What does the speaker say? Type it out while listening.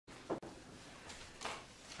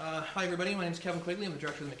Hi everybody, my name is Kevin Quigley. I'm the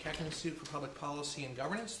director of the MacEachen Institute for Public Policy and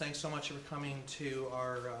Governance. Thanks so much for coming to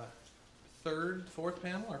our fourth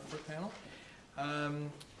panel.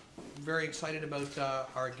 Very excited about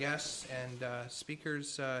our guests and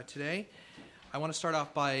speakers today. I want to start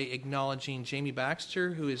off by acknowledging Jamie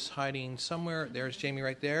Baxter, who is hiding somewhere. There's Jamie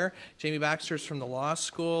right there. Jamie Baxter is from the law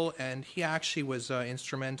school, and he actually was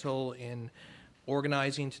instrumental in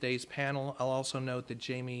organizing today's panel. I'll also note that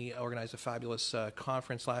Jamie organized a fabulous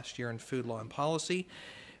conference last year in food law and policy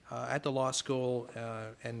at the law school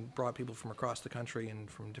and brought people from across the country and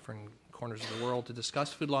from different corners of the world to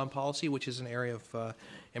discuss food law and policy, which is an area of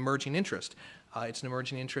emerging interest. It's an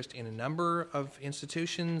emerging interest in a number of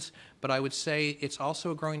institutions, but I would say it's also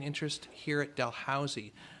a growing interest here at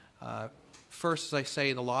Dalhousie. First, as I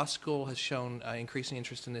say, the law school has shown increasing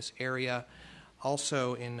interest in this area.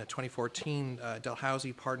 Also, in 2014,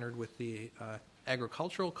 Dalhousie partnered with the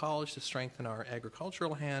Agricultural College to strengthen our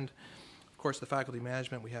agricultural hand. Of course, the faculty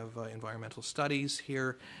management, we have environmental studies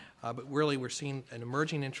here, but really we're seeing an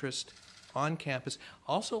emerging interest on campus.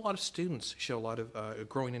 Also, a lot of students show a lot of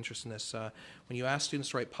growing interest in this. When you ask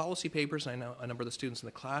students to write policy papers, and I know a number of the students in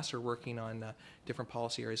the class are working on different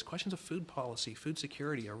policy areas, questions of food policy, food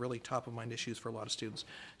security are really top-of-mind issues for a lot of students.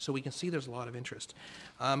 So we can see there's a lot of interest.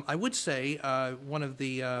 I would say one of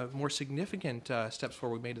the more significant steps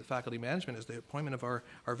forward we made to the faculty management is the appointment of our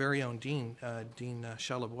very own dean, Dean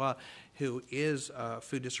Charlebois, who is a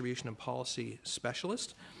food distribution and policy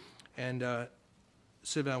specialist. And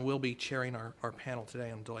Sylvain will be chairing our panel today.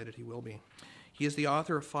 I'm delighted he will be. He is the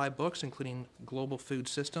author of 5 books, including Global Food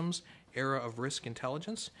Systems, Era of Risk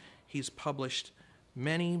Intelligence. He's published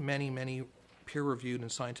many peer-reviewed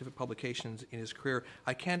and scientific publications in his career.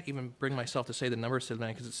 I can't even bring myself to say the number,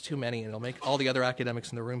 Sylvain, because it's too many, and it'll make all the other academics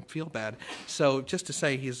in the room feel bad. So just to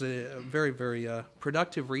say he's a very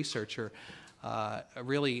productive researcher, a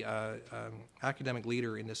really academic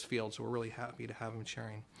leader in this field, so we're really happy to have him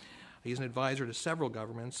chairing. He's an advisor to several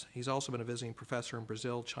governments. He's also been a visiting professor in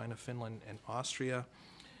Brazil, China, Finland, and Austria.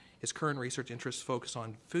 His current research interests focus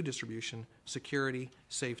on food distribution, security,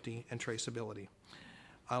 safety, and traceability.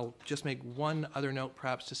 I'll just make one other note,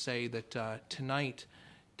 perhaps, to say that tonight,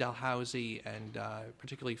 Dalhousie and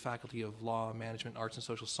particularly Faculty of Law, Management, Arts, and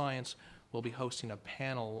Social Science will be hosting a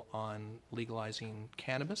panel on legalizing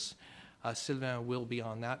cannabis. Sylvain will be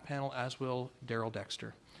on that panel, as will Daryl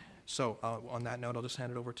Dexter. So on that note, I'll just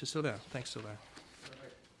hand it over to Sylvain. Thanks, Sylvain.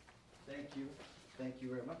 Perfect. Thank you. Thank you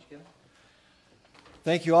very much, Kevin.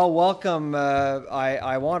 Thank you all. Welcome.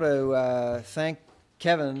 I want to thank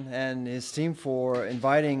Kevin and his team for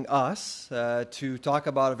inviting us to talk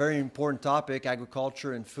about a very important topic,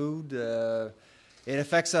 agriculture and food. It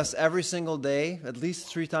affects us every single day, at least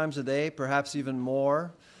 3 times a day, perhaps even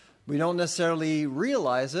more. We don't necessarily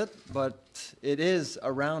realize it, but it is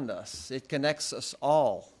around us. It connects us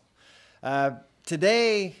all.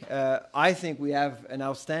 Today, I think we have an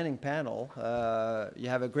outstanding panel. You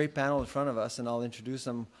have a great panel in front of us, and I'll introduce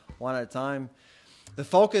them one at a time. The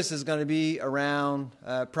focus is going to be around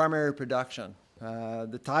primary production.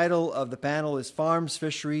 The title of the panel is Farms,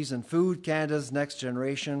 Fisheries, and Food, Canada's Next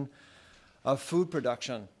Generation of Food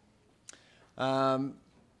Production.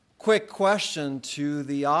 Quick question to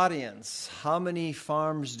the audience. How many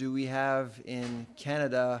farms do we have in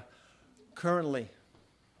Canada currently?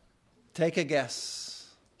 Take a guess.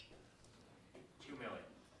 2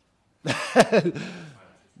 million.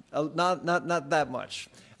 Not that much.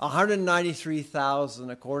 193,000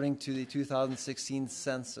 according to the 2016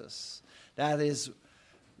 census. That is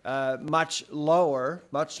much lower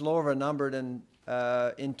of a number than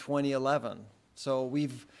in 2011. So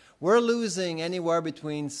we're losing anywhere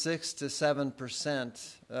between 6 to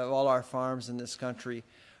 7% of all our farms in this country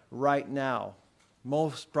right now.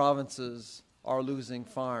 Most provinces are losing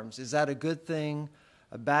farms. Is that a good thing,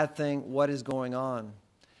 a bad thing? What is going on?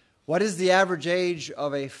 What is the average age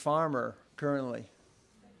of a farmer currently?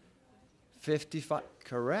 55.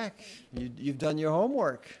 Correct. You've done your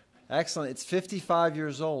homework. Excellent. It's 55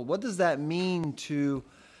 years old. What does that mean to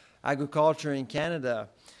agriculture in Canada?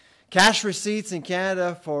 Cash receipts in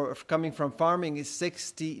Canada for coming from farming is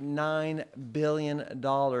 $69 billion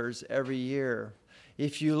every year.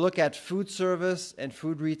 If you look at food service and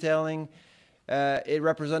food retailing, it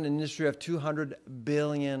represents an industry of $200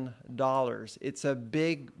 billion. It's a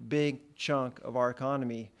big chunk of our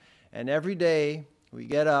economy. And every day we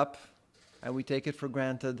get up and we take it for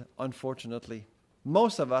granted, unfortunately.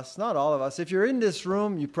 Most of us, not all of us, if you're in this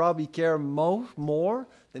room, you probably care more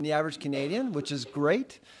than the average Canadian, which is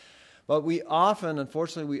great. But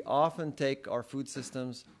unfortunately, we often take our food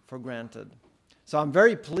systems for granted. So I'm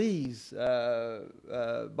very pleased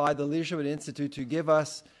by the leadership of the Institute to give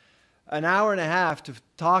us an hour and a half to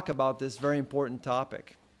talk about this very important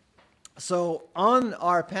topic. So on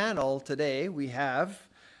our panel today, we have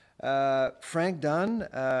Frank Dunn,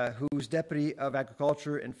 who's Deputy of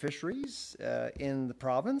Agriculture and Fisheries in the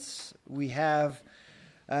province. We have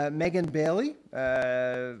Megan Bailey,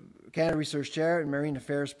 Canada Research Chair in Marine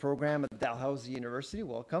Affairs Program at Dalhousie University.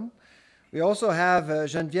 Welcome. We also have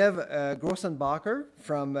Genevieve Grossenbacher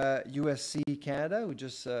from USC Canada, who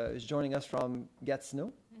just is joining us from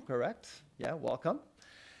Gatineau, correct? Yeah, welcome.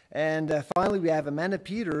 And finally, we have Amanda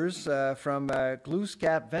Peters from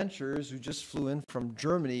Glooscap Ventures, who just flew in from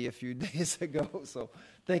Germany a few days ago. So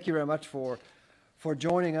thank you very much for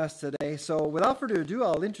joining us today. So without further ado,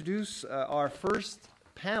 I'll introduce our first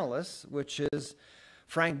panelist, which is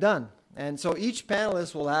Frank Dunn. And so each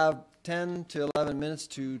panelist will have 10 to 11 minutes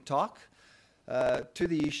to talk to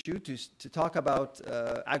the issue, to talk about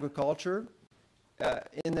agriculture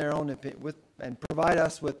in their own opinion, and provide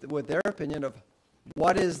us with their opinion of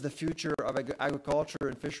what is the future of agriculture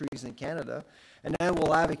and fisheries in Canada. And then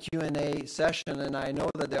we'll have a Q&A session, and I know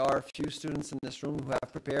that there are a few students in this room who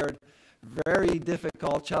have prepared very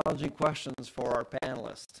difficult, challenging questions for our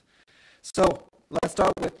panelists. So let's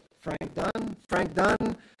start with Frank Dunn. Frank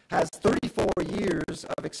Dunn has 34 years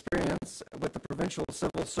of experience with the Provincial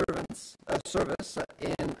Civil Service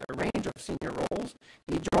in a range of senior roles.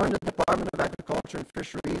 He joined the Department of Agriculture and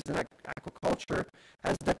Fisheries and Aquaculture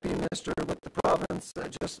as Deputy Minister with the province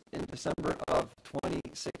just in December of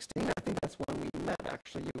 2016. I think that's when we met,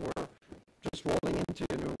 actually. You were just rolling into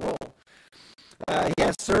your new role. He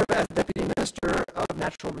has served as Deputy Minister of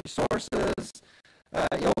Natural Resources.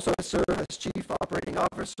 He also has served as Chief Operating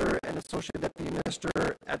Officer and Associate Deputy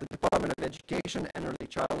Minister at the Department of Education and Early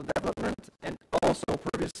Childhood Development, and also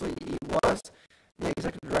previously he was the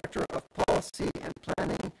Executive Director of Policy and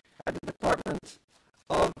Planning at the Department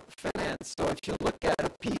of Finance. So if you look at a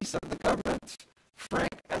piece of the government,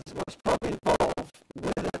 Frank was probably involved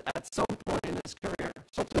with it at some point in his career.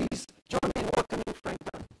 So please join me in welcoming Frank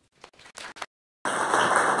Dunn.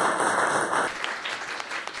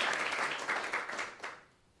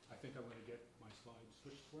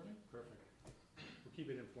 For me? Perfect. We'll keep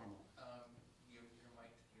it informal. Your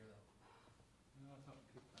mic here, though. No, it's not.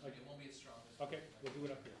 It won't be as strong as Okay, we'll do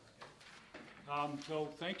it up here. So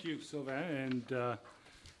thank you, Sylvain, and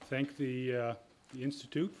thank the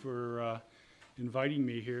Institute for inviting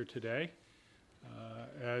me here today.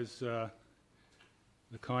 As the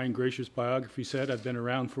kind, gracious biography said, I've been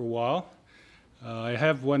around for a while. I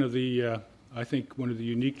have one of the, I think, one of the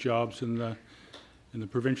unique jobs in the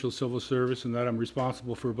Provincial Civil Service, and that I'm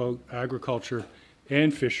responsible for both agriculture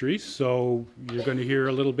and fisheries. So you're going to hear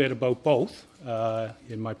a little bit about both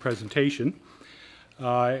in my presentation.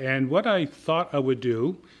 And what I thought I would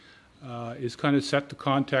do is kind of set the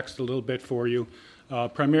context a little bit for you,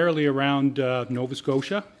 primarily around Nova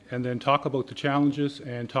Scotia, and then talk about the challenges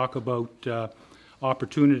and talk about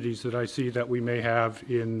opportunities that I see that we may have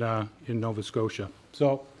in Nova Scotia.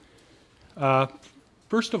 So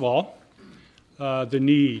first of all, the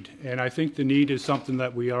need, and I think the need is something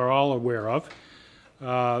that we are all aware of.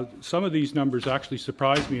 Some of these numbers actually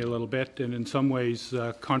surprise me a little bit and in some ways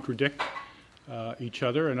contradict each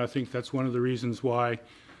other, and I think that's one of the reasons why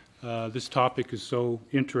this topic is so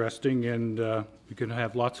interesting, and we can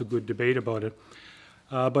have lots of good debate about it.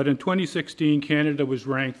 But in 2016, Canada was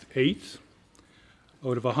ranked 8th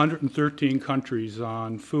out of 113 countries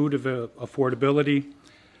on food affordability,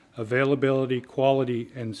 availability, quality,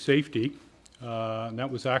 and safety. And that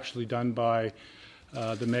was actually done by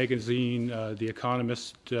the magazine, The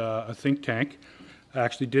Economist, a think tank,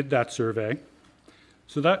 actually did that survey.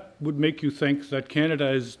 So that would make you think that Canada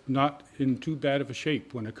is not in too bad of a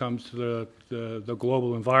shape when it comes to the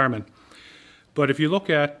global environment. But if you look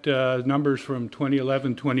at numbers from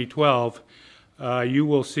 2011, 2012, you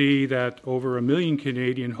will see that over 1 million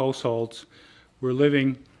Canadian households were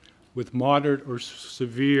living with moderate or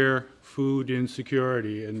severe food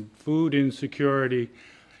insecurity. And food insecurity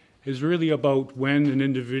is really about when an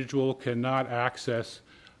individual cannot access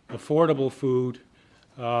affordable food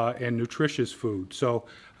and nutritious food. So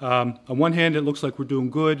on one hand, it looks like we're doing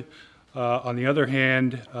good. On the other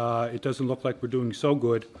hand, it doesn't look like we're doing so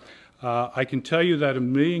good. I can tell you that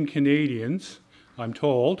 1 million Canadians, I'm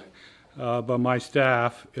told, by my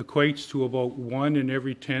staff, equates to about 1 in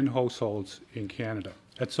every 10 households in Canada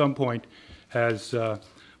at some point has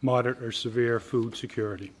moderate or severe food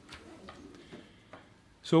security.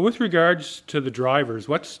 So with regards to the drivers,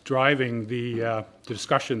 what's driving the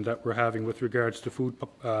discussion that we're having with regards to food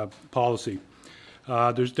policy?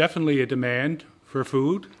 There's definitely a demand for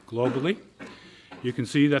food globally. You can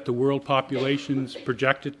see that the world population is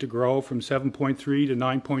projected to grow from 7.3 to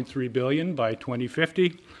 9.3 billion by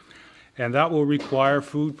 2050, and that will require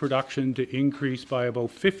food production to increase by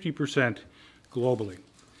about 50% globally.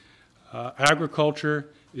 Agriculture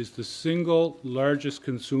is the single largest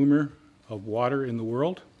consumer of water in the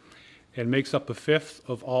world and makes up a fifth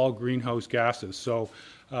of all greenhouse gases. So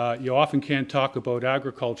you often can't talk about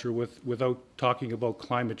agriculture without talking about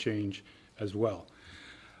climate change as well.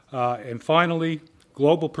 And finally,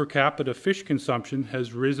 global per capita fish consumption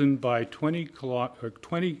has risen by 20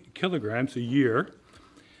 kilograms a year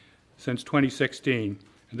since 2016.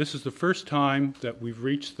 And this is the first time that we've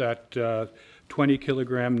reached that 20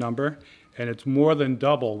 kilogram number, and it's more than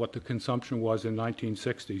double what the consumption was in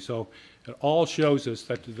 1960. So it all shows us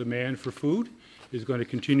that the demand for food is going to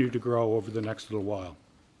continue to grow over the next little while.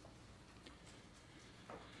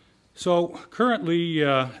 So currently,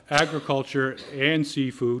 agriculture and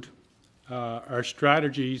seafood are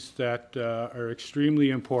strategies that are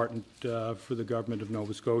extremely important for the government of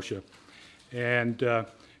Nova Scotia. And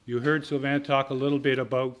you heard Sylvain talk a little bit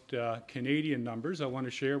about Canadian numbers. I want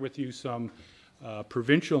to share with you some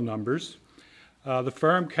provincial numbers. The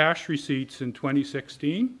farm cash receipts in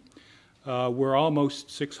 2016 were almost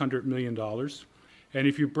 $600 million. And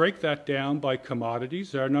if you break that down by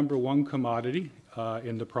commodities, our number one commodity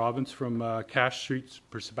in the province from cash receipts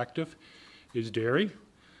perspective is dairy,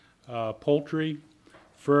 poultry,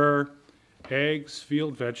 fur, eggs,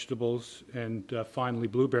 field vegetables, and finally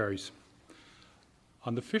blueberries.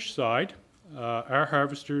 On the fish side, our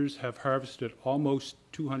harvesters have harvested almost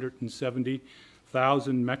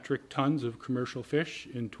 270,000 metric tons of commercial fish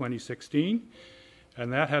in 2016,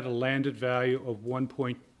 and that had a landed value of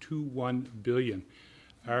 $1.21 billion.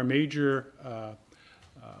 Our major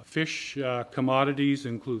fish commodities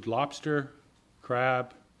include lobster,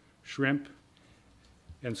 crab, shrimp,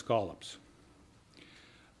 and scallops.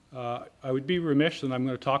 I would be remiss, and I'm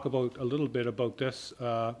going to talk about a little bit about this.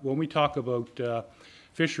 When we talk about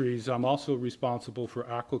fisheries, I'm also responsible for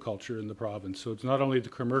aquaculture in the province. So it's not only the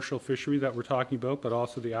commercial fishery that we're talking about, but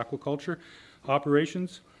also the aquaculture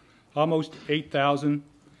operations. Almost 8,000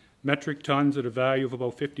 metric tons at a value of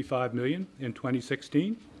about $55 million in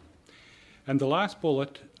 2016. And the last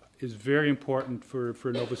bullet is very important for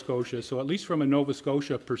Nova Scotia. So at least from a Nova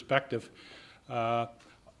Scotia perspective,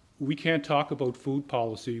 we can't talk about food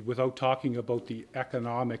policy without talking about the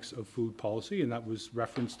economics of food policy, and that was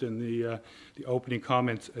referenced in the opening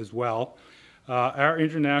comments as well. Our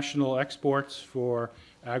international exports for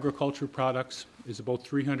agriculture products is about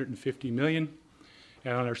 $350 million,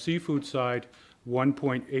 and on our seafood side,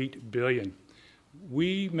 $1.8 billion.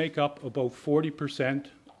 We make up about 40%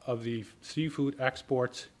 of the seafood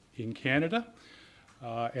exports in Canada,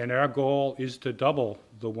 and our goal is to double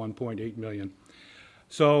the 1.8 million.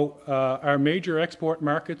 So our major export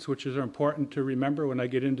markets, which is important to remember when I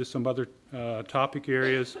get into some other topic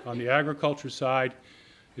areas, on the agriculture side,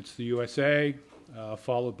 it's the USA,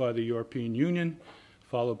 followed by the European Union,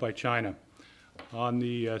 followed by China. On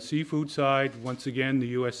the seafood side, once again, the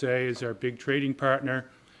USA is our big trading partner,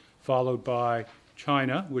 followed by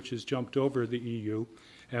China, which has jumped over the EU,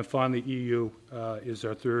 and finally EU is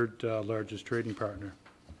our third largest trading partner.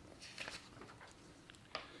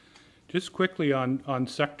 Just quickly on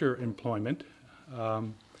sector employment,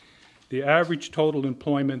 the average total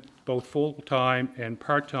employment, both full-time and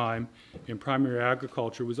part-time, in primary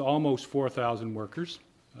agriculture was almost 4,000 workers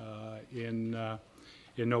in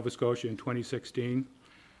Nova Scotia in 2016.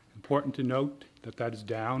 Important to note that that is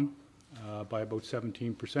down by about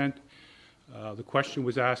 17%. The question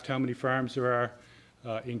was asked how many farms there are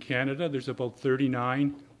in Canada. There's about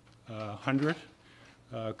 3,900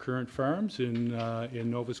 current farms in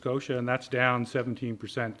Nova Scotia, and that's down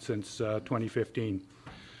 17% since 2015.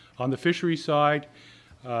 On the fishery side,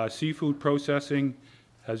 seafood processing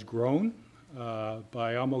has grown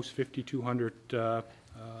by almost 5,200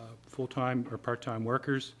 full-time or part-time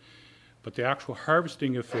workers, but the actual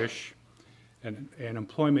harvesting of fish and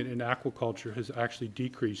employment in aquaculture has actually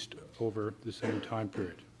decreased over the same time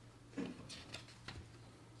period.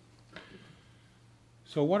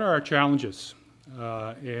 So what are our challenges?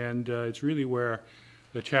 It's really where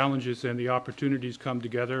the challenges and the opportunities come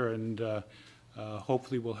together, and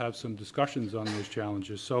hopefully we'll have some discussions on those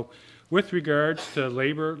challenges. So with regards to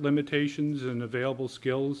labor limitations and available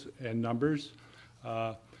skills and numbers,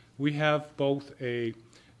 we have both a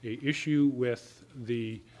issue with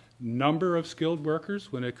the number of skilled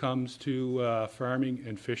workers when it comes to farming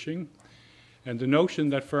and fishing, and the notion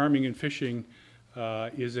that farming and fishing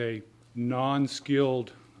is a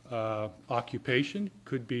non-skilled occupation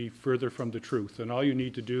could be further from the truth. And all you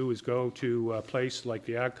need to do is go to a place like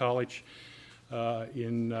the Ag College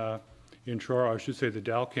in Truro, I should say the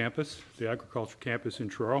Dal campus, the agriculture campus in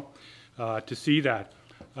Truro, to see that.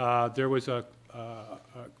 There was a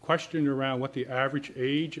question around what the average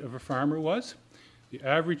age of a farmer was. The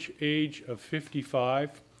average age of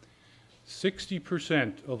 55,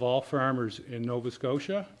 60% of all farmers in Nova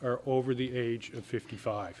Scotia are over the age of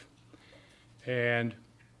 55. And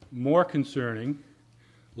more concerning,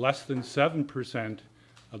 less than 7%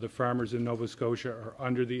 of the farmers in Nova Scotia are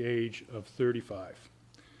under the age of 35.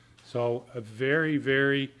 So a very,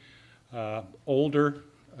 very older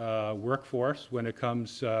workforce when it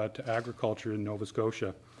comes to agriculture in Nova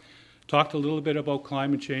Scotia. Talked a little bit about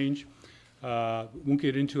climate change. Won't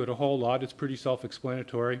get into it a whole lot. It's pretty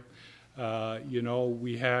self-explanatory. You know,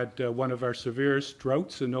 we had one of our severest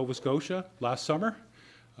droughts in Nova Scotia last summer.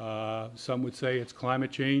 Some would say it's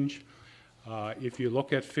climate change. If you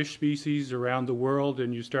look at fish species around the world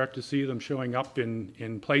and you start to see them showing up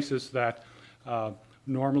in places that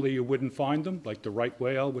normally you wouldn't find them, like the right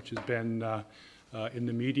whale, which has been in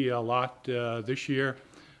the media a lot this year,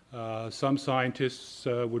 some scientists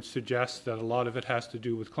would suggest that a lot of it has to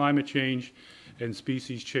do with climate change and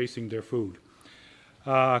species chasing their food.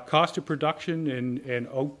 Cost of production and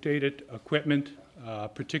outdated equipment,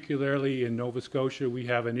 particularly in Nova Scotia, we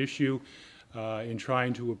have an issue in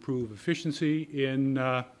trying to improve efficiency in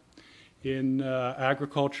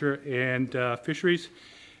agriculture and fisheries,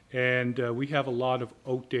 and we have a lot of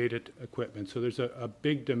outdated equipment. So there's a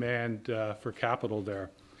big demand for capital there,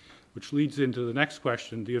 which leads into the next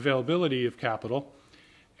question. The availability of capital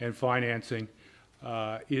and financing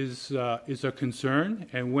is a concern,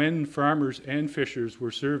 and when farmers and fishers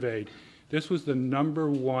were surveyed, this was the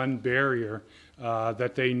 #1 barrier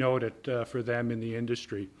that they noted for them in the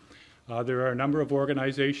industry. There are a number of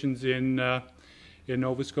organizations in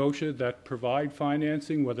Nova Scotia that provide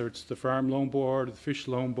financing, whether it's the Farm Loan Board, the Fish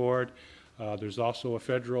Loan Board. There's also a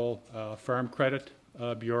federal Farm Credit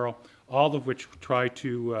Bureau, all of which try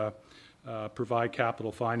to provide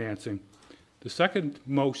capital financing. The second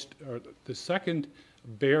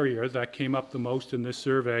barrier that came up the most in this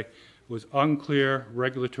survey was unclear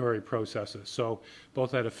regulatory processes. So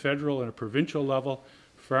both at a federal and a provincial level,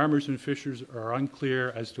 farmers and fishers are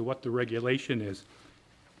unclear as to what the regulation is.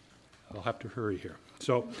 I'll have to hurry here.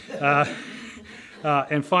 So,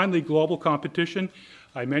 and finally, global competition.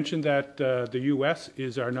 I mentioned that the U.S.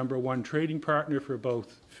 is our #1 trading partner for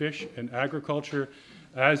both fish and agriculture.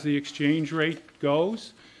 As the exchange rate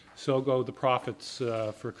goes, so go the profits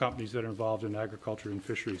for companies that are involved in agriculture and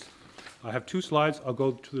fisheries. I have 2 slides. I'll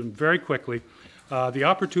go to them very quickly. The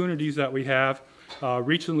opportunities that we have.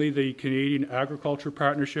 Recently, the Canadian Agriculture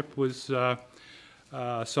Partnership was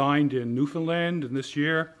signed in Newfoundland, and this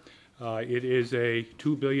year it is a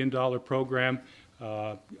 $2 billion program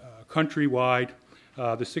countrywide.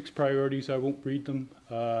 The 6 priorities, I won't read them.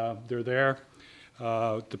 They're there.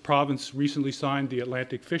 The province recently signed the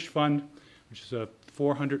Atlantic Fish Fund, which is a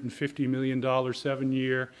 $450 million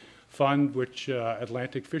 7-year fund which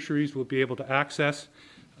Atlantic Fisheries will be able to access.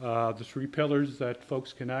 The 3 pillars that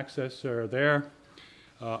folks can access are there.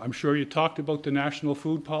 I'm sure you talked about the national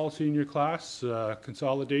food policy in your class.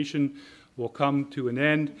 Consolidation will come to an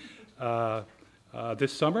end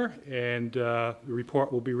this summer, and the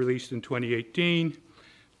report will be released in 2018.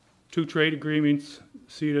 2 trade agreements.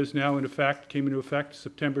 CETA is now in effect, came into effect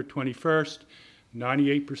September 21st.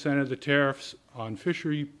 98% of the tariffs on fish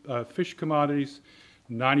commodities,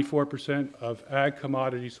 94% of ag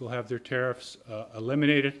commodities will have their tariffs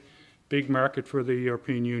eliminated. Big market for the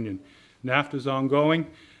European Union. NAFTA is ongoing.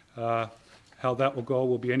 How that will go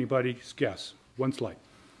will be anybody's guess. 1 slide.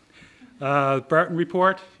 Barton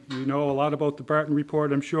Report. You know a lot about the Barton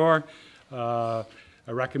Report, I'm sure. A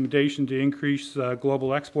recommendation to increase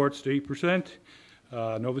global exports to 8%.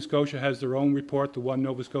 Nova Scotia has their own report, the One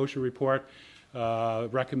Nova Scotia Report.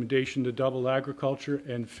 Recommendation to double agriculture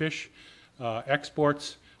and fish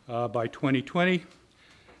exports by 2020.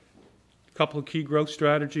 A couple of key growth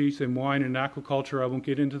strategies in wine and aquaculture. I won't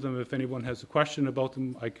get into them. If anyone has a question about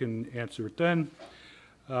them, I can answer it then.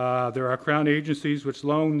 There are Crown agencies which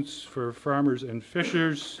loans for farmers and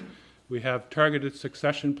fishers. We have targeted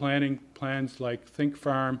succession planning plans like Think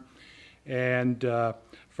Farm and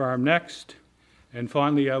Farm Next. And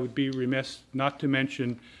finally, I would be remiss not to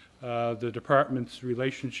mention the department's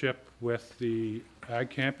relationship with the Ag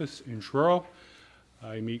Campus in Truro.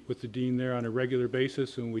 I meet with the dean there on a regular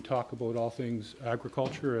basis, and we talk about all things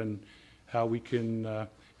agriculture and how we can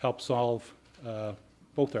help solve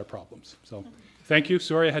both our problems. So thank you.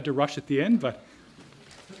 Sorry I had to rush at the end, but...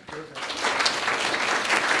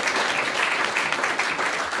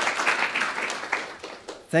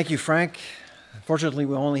 Thank you, Frank. Fortunately,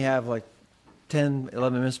 we only have like 10,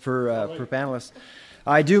 11 minutes per panelist.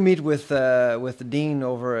 I do meet with the dean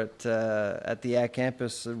over at the Ag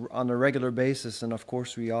campus on a regular basis, and of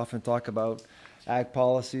course we often talk about ag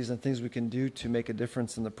policies and things we can do to make a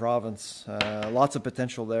difference in the province. Lots of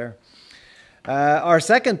potential there. Our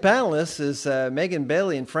second panelist is Megan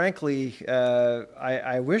Bailey, and frankly,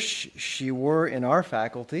 I wish she were in our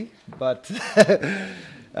faculty, but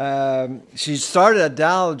she started at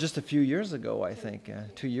Dal just a few years ago, I think,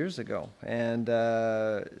 2 years ago, and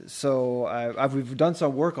so we've done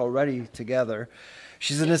some work already together.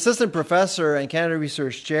 She's an assistant professor and Canada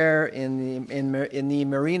Research Chair in the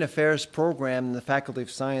Marine Affairs program in the Faculty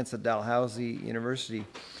of Science at Dalhousie University.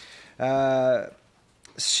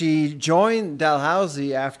 She joined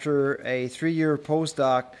Dalhousie after a 3-year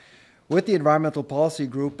postdoc with the Environmental Policy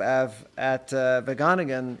Group at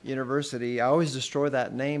Wageningen University. I always destroy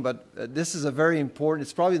that name, but this is a very important,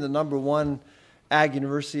 it's probably the #1 ag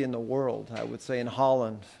university in the world, I would say, in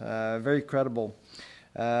Holland. Very credible.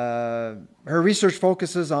 Her research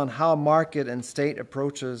focuses on how market and state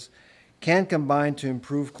approaches can combine to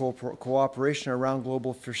improve cooperation around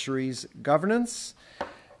global fisheries governance.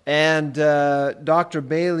 And Dr.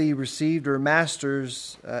 Bailey received her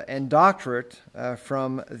master's and doctorate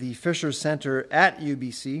from the Fisher Center at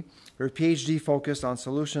UBC. Her PhD focused on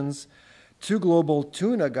solutions to global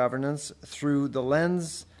tuna governance through the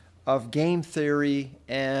lens of game theory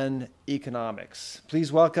and economics.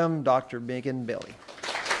 Please welcome Dr. Megan Bailey.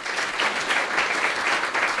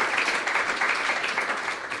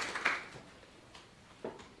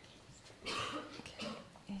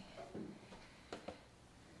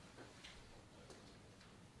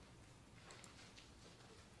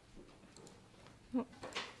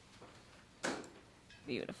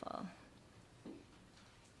 Beautiful.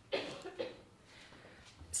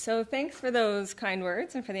 So thanks for those kind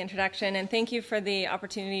words and for the introduction, and thank you for the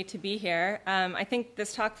opportunity to be here. I think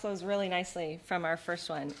this talk flows really nicely from our first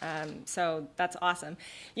one, so that's awesome.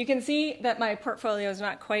 You can see that my portfolio is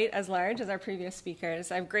not quite as large as our previous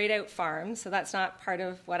speakers. I've grayed out farms, so that's not part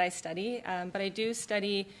of what I study, but I do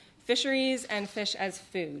study fisheries and fish as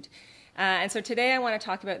food. And so today I want to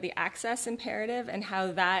talk about the access imperative and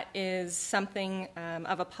how that is something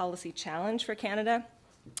of a policy challenge for Canada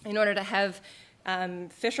in order to have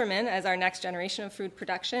fishermen as our next generation of food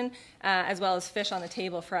production, as well as fish on the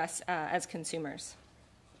table for us as consumers.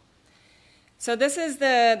 So this is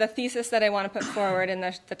the thesis that I want to put forward in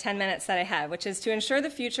the 10 minutes that I have, which is to ensure the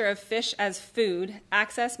future of fish as food,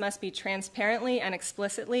 access must be transparently and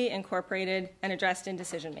explicitly incorporated and addressed in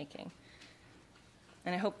decision making.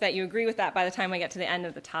 And I hope that you agree with that by the time I get to the end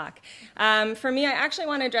of the talk. For me, I actually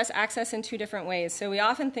want to address access in 2 different ways. So we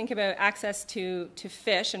often think about access to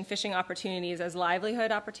fish and fishing opportunities as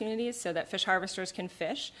livelihood opportunities so that fish harvesters can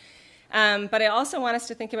fish. But I also want us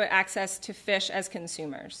to think about access to fish as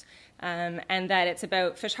consumers, and that it's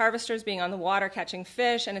about fish harvesters being on the water catching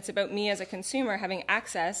fish, and it's about me as a consumer having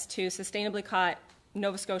access to sustainably caught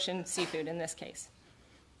Nova Scotian seafood in this case.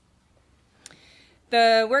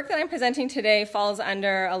 The work that I'm presenting today falls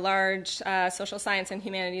under a large Social Science and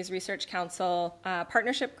Humanities Research Council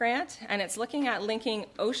partnership grant, and it's looking at linking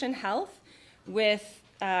ocean health with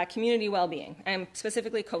community well-being, and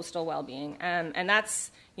specifically coastal well-being. And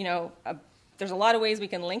that's, there's a lot of ways we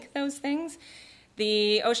can link those things.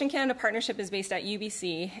 The Ocean Canada Partnership is based at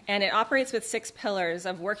UBC, and it operates with 6 pillars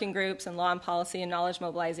of working groups and law and policy and knowledge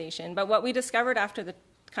mobilization. But what we discovered after the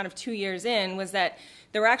kind of 2 years in was that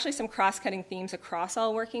there were actually some cross-cutting themes across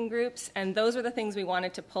all working groups, and those were the things we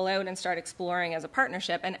wanted to pull out and start exploring as a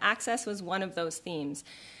partnership, and access was one of those themes.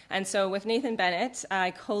 And so with Nathan Bennett,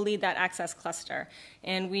 I co-lead that access cluster,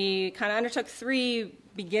 and we kind of undertook 3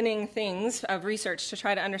 beginning things of research to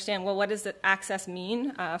try to understand, well, what does the access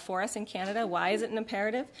mean for us in Canada? Why is it an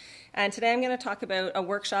imperative? And today I'm going to talk about a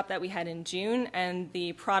workshop that we had in June and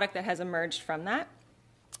the product that has emerged from that.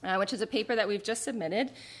 Which is a paper that we've just submitted,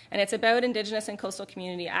 and it's about Indigenous and coastal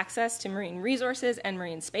community access to marine resources and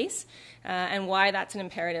marine space, and why that's an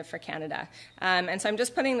imperative for Canada. And so I'm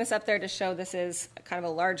just putting this up there to show this is kind of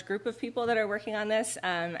a large group of people that are working on this,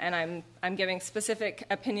 and I'm giving specific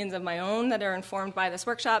opinions of my own that are informed by this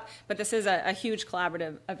workshop, but this is a huge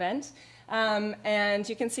collaborative event. And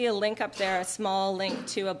you can see a link up there, a small link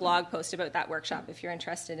to a blog post about that workshop if you're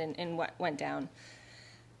interested in what went down.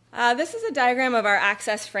 This is a diagram of our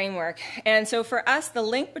access framework. And so for us, the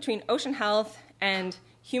link between ocean health and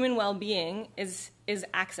human well-being is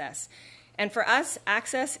access. And for us,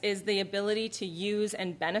 access is the ability to use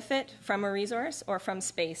and benefit from a resource or from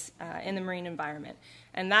space in the marine environment.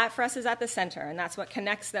 And that for us is at the center, and that's what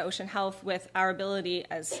connects the ocean health with our ability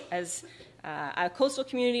as a coastal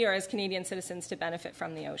community or as Canadian citizens to benefit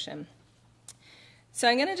from the ocean. So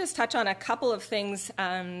I'm going to just touch on a couple of things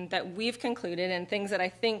that we've concluded and things that I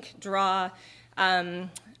think draw kind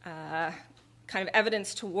of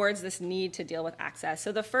evidence towards this need to deal with access.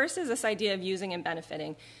 So the first is this idea of using and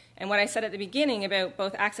benefiting. And what I said at the beginning about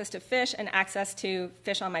both access to fish and access to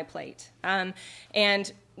fish on my plate.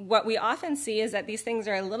 And what we often see is that these things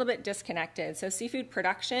are a little bit disconnected. So seafood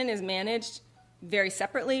production is managed very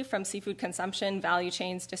separately from seafood consumption, value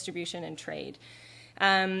chains, distribution, and trade.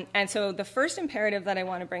 And so the first imperative that I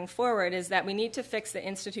want to bring forward is that we need to fix the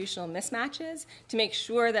institutional mismatches to make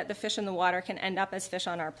sure that the fish in the water can end up as fish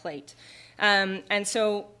on our plate. And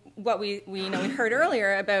so what we heard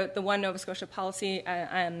earlier about the One Nova Scotia policy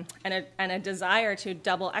and a desire to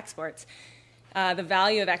double exports, the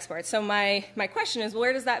value of exports. So my question is,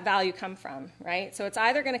 where does that value come from, right? So it's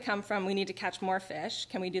either going to come from we need to catch more fish,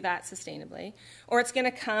 can we do that sustainably? Or it's going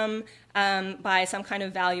to come by some kind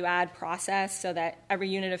of value add process so that every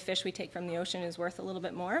unit of fish we take from the ocean is worth a little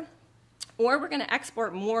bit more. Or we're going to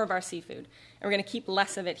export more of our seafood, and we're going to keep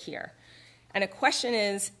less of it here. And a question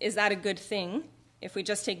is that a good thing? If we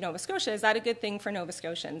just take Nova Scotia, is that a good thing for Nova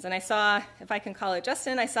Scotians? And I saw, if I can call it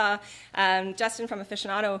Justin, I saw Justin from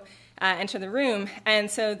Aficionado enter the room.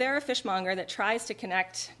 And so they're a fishmonger that tries to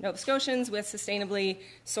connect Nova Scotians with sustainably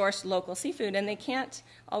sourced local seafood, and they can't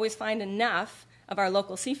always find enough of our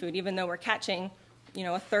local seafood, even though we're catching,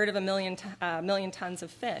 a third of a million tons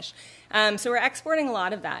of fish. So we're exporting a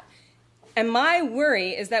lot of that. And my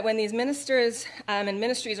worry is that when these ministers and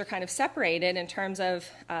ministries are kind of separated in terms of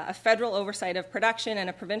a federal oversight of production and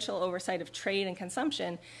a provincial oversight of trade and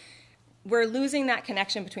consumption, we're losing that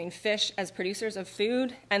connection between fish as producers of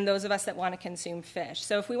food and those of us that want to consume fish.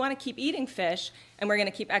 So if we want to keep eating fish and we're going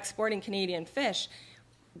to keep exporting Canadian fish,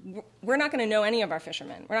 we're not going to know any of our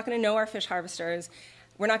fishermen. We're not going to know our fish harvesters.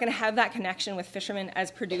 We're not going to have that connection with fishermen as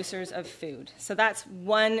producers of food. So that's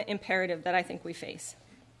one imperative that I think we face.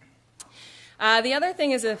 The other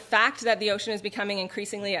thing is the fact that the ocean is becoming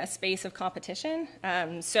increasingly a space of competition.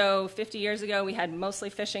 So 50 years ago, we had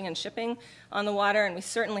mostly fishing and shipping on the water, and we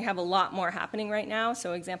certainly have a lot more happening right now.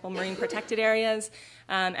 So example, marine protected areas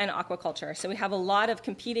and aquaculture. So we have a lot of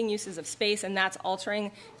competing uses of space, and that's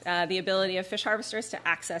altering the ability of fish harvesters to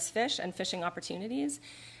access fish and fishing opportunities.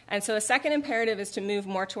 And so a second imperative is to move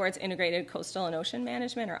more towards integrated coastal and ocean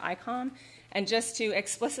management, or ICOM, and just to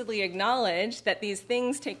explicitly acknowledge that these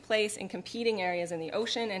things take place in competing areas in the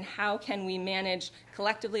ocean, and how can we manage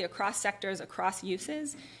collectively across sectors, across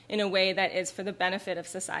uses, in a way that is for the benefit of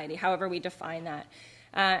society, however we define that.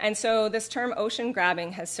 And so this term ocean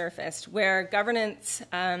grabbing has surfaced, where governance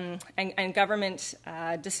and government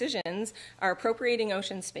decisions are appropriating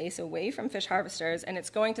ocean space away from fish harvesters, and it's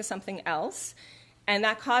going to something else. And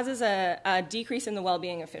that causes a decrease in the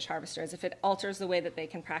well-being of fish harvesters if it alters the way that they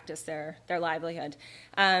can practice their livelihood.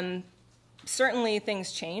 Certainly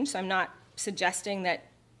things change, so I'm not suggesting that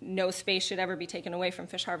no space should ever be taken away from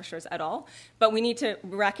fish harvesters at all, but we need to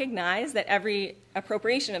recognize that every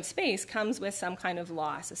appropriation of space comes with some kind of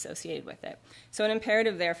loss associated with it. So an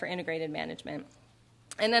imperative there for integrated management.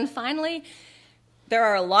 And then finally, there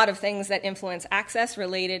are a lot of things that influence access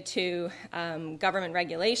related to government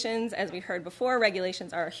regulations. As we heard before,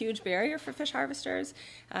 regulations are a huge barrier for fish harvesters,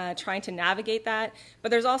 trying to navigate that. But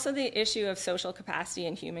there's also the issue of social capacity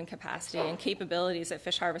and human capacity and capabilities that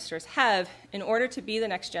fish harvesters have in order to be the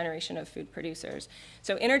next generation of food producers.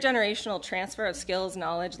 So intergenerational transfer of skills,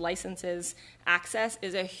 knowledge, licenses, access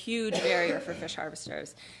is a huge barrier for fish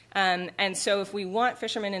harvesters. And so if we want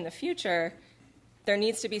fishermen in the future, there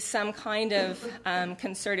needs to be some kind of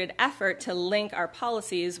concerted effort to link our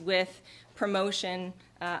policies with promotion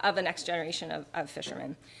of the next generation of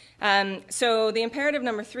fishermen. So the imperative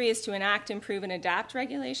number 3 is to enact, improve, and adapt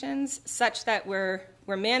regulations such that we're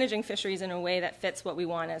managing fisheries in a way that fits what we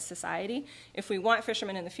want as society. If we want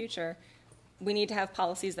fishermen in the future, we need to have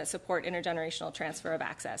policies that support intergenerational transfer of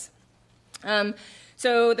access.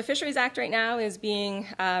 So the Fisheries Act right now is being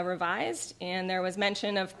revised, and there was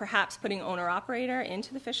mention of perhaps putting owner-operator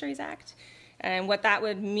into the Fisheries Act. And what that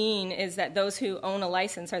would mean is that those who own a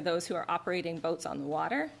license are those who are operating boats on the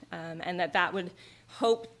water, and that would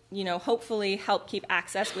hopefully help keep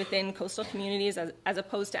access within coastal communities as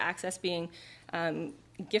opposed to access being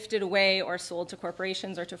gifted away or sold to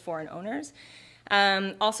corporations or to foreign owners.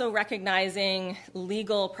 Also recognizing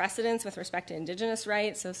legal precedents with respect to Indigenous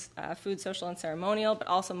rights, so food, social, and ceremonial, but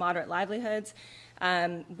also moderate livelihoods.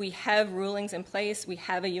 We have rulings in place. We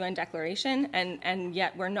have a UN declaration, and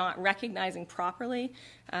yet we're not recognizing properly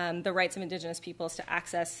the rights of Indigenous peoples to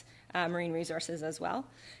access marine resources as well.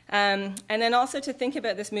 And then also to think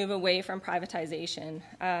about this move away from privatization.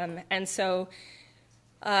 And so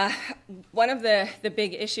One of the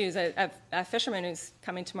big issues, a fisherman who's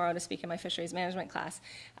coming tomorrow to speak in my fisheries management class,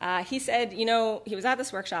 he said, he was at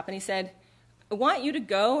this workshop and he said, I want you to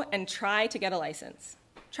go and try to get a license.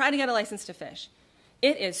 Try to get a license to fish.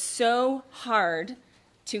 It is so hard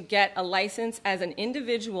to get a license as an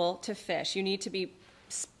individual to fish. You need to be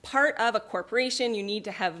part of a corporation, you need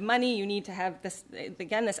to have money, you need to have this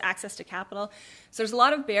access to capital. So there's a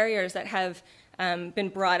lot of barriers that have been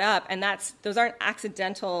brought up, and those aren't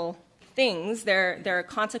accidental things. They're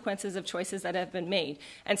consequences of choices that have been made.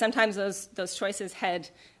 And sometimes those choices had,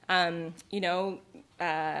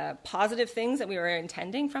 positive things that we were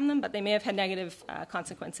intending from them, but they may have had negative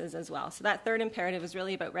consequences as well. So that third imperative is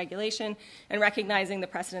really about regulation and recognizing the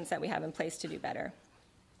precedents that we have in place to do better.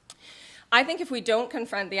 I think if we don't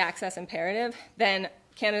confront the access imperative, then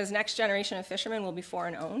Canada's next generation of fishermen will be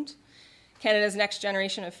foreign owned. Canada's next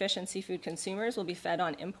generation of fish and seafood consumers will be fed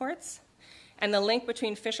on imports. And the link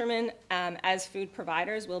between fishermen as food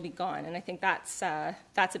providers will be gone. And I think that's a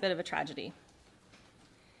bit of a tragedy.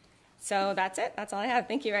 So that's it. That's all I have.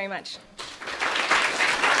 Thank you very much.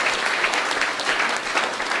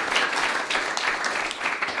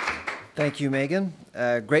 Thank you, Megan.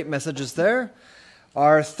 Great messages there.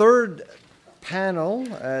 Our third panel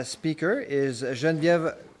speaker is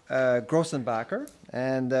Genevieve Grossenbacher.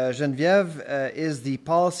 And Genevieve is the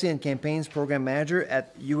Policy and Campaigns Program Manager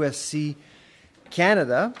at USC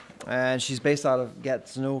Canada. And she's based out of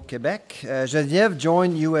Gatineau, Quebec. Genevieve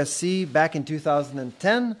joined USC back in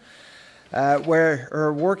 2010, where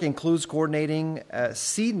her work includes coordinating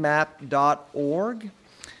seedmap.org,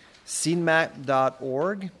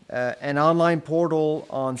 an online portal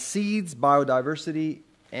on seeds, biodiversity,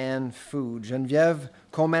 and food. Genevieve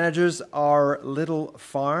co-manages our Little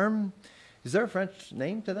Farm. Is there a French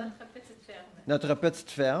name to that? Notre Petite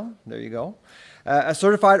Ferme. There you go. A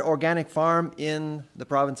certified organic farm in the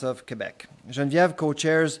province of Quebec. Genevieve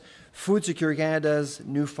co-chairs Food Security Canada's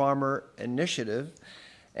New Farmer Initiative,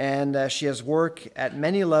 and she has worked at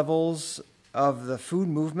many levels of the food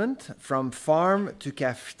movement, from farm to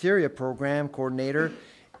cafeteria program coordinator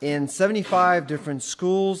in 75 different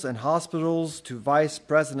schools and hospitals to vice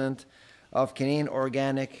president of Canadian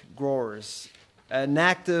Organic Growers. An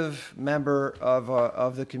active member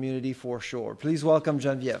of the community for sure. Please welcome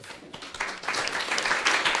Genevieve.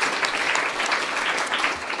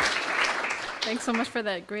 Thanks so much for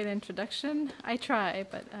that great introduction. I try,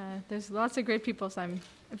 but there's lots of great people, so I'm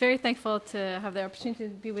very thankful to have the opportunity to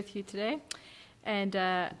be with you today. And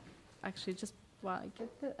actually, just while I get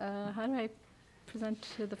the, how do I present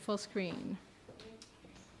to the full screen?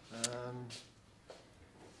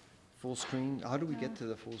 Full screen. How do we get to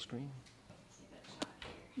the full screen?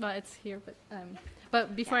 Well, it's here,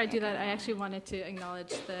 but before I do that, I actually wanted to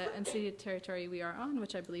acknowledge the unceded territory we are on,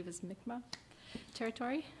 which I believe is Mi'kmaq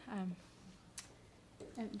territory.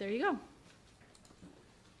 And there you go.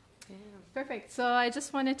 Yeah. Perfect. So I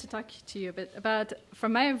just wanted to talk to you a bit about,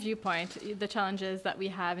 from my viewpoint, the challenges that we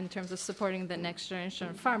have in terms of supporting the next generation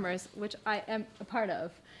of farmers, which I am a part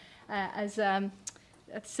of. As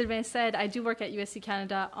Sylvain said, I do work at USC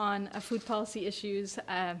Canada on food policy issues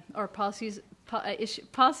or policy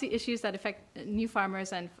issues that affect new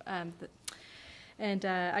farmers and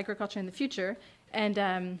agriculture in the future.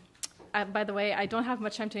 And by the way, I don't have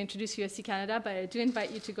much time to introduce USC Canada, but I do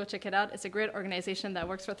invite you to go check it out. It's a great organization that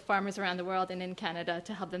works with farmers around the world and in Canada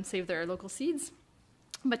to help them save their local seeds.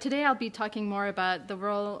 But today I'll be talking more about the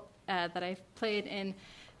role that I've played in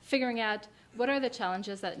figuring out what are the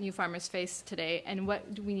challenges that new farmers face today and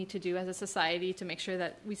what do we need to do as a society to make sure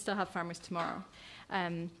that we still have farmers tomorrow.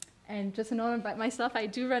 And just a note about myself, I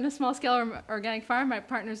do run a small-scale organic farm. My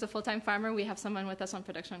partner is a full-time farmer. We have someone with us on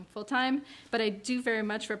production full-time. But I do very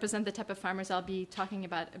much represent the type of farmers I'll be talking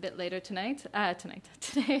about a bit later today.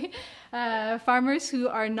 Farmers who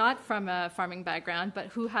are not from a farming background, but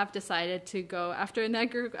who have decided to go, after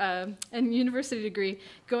a university degree,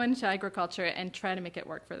 go into agriculture and try to make it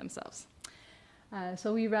work for themselves.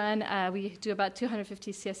 So we do about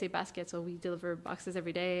 250 CSA baskets, so we deliver boxes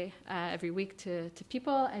every day, every week to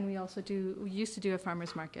people, and we used to do a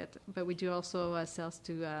farmer's market, but we do also sales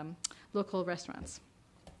to local restaurants.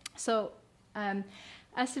 So as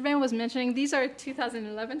Sylvain was mentioning, these are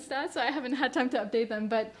 2011 stats, so I haven't had time to update them,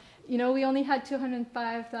 but we only had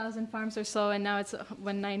 205,000 farms or so, and now it's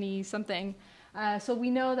 190-something. So we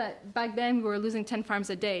know that back then we were losing 10 farms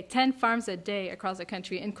a day across the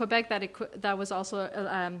country. In Quebec, that was also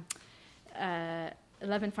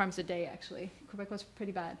 11 farms a day, actually. Quebec was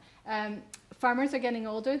pretty bad. Farmers are getting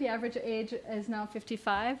older. The average age is now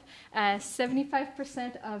 55.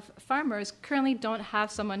 75% of farmers currently don't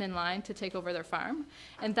have someone in line to take over their farm.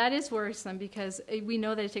 And that is worrisome because we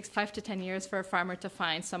know that it takes 5 to 10 years for a farmer to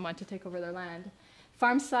find someone to take over their land.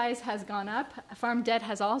 Farm size has gone up. Farm debt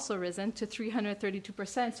has also risen to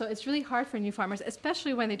 332%. So it's really hard for new farmers,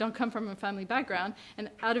 especially when they don't come from a family background. And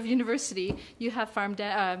out of university, you have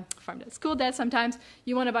school debt sometimes.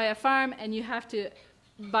 You want to buy a farm, and you have to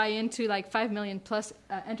buy into like 5 million plus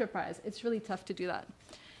enterprise. It's really tough to do that.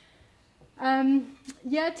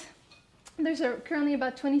 Yet, there's currently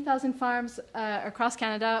about 20,000 farms across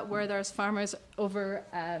Canada where there's farmers over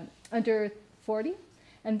under 40.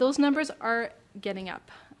 And those numbers are getting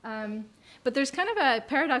up. But there's kind of a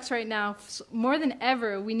paradox right now. More than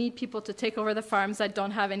ever, we need people to take over the farms that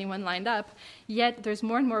don't have anyone lined up. Yet there's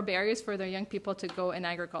more and more barriers for the young people to go in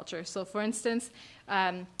agriculture. So for instance,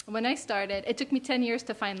 when I started, it took me 10 years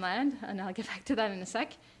to find land, and I'll get back to that in a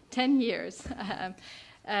sec. 10 years.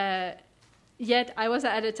 Yet I was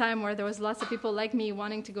at a time where there was lots of people like me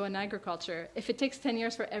wanting to go in agriculture. If it takes 10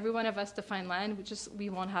 years for every one of us to find land, we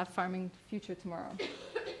won't have farming future tomorrow.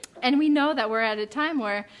 And we know that we're at a time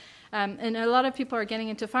where, and a lot of people are getting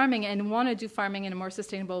into farming and want to do farming in a more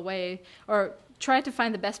sustainable way, or try to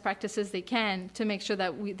find the best practices they can to make sure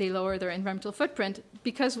that they lower their environmental footprint,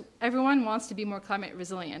 because everyone wants to be more climate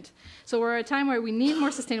resilient. So we're at a time where we need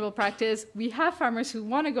more sustainable practice. We have farmers who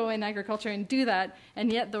want to go in agriculture and do that,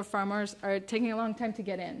 and yet the farmers are taking a long time to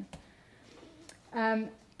get in.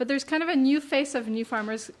 But there's kind of a new face of new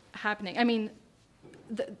farmers happening. I mean,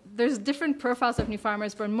 there's different profiles of new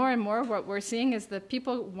farmers, but more and more what we're seeing is that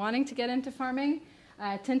people wanting to get into farming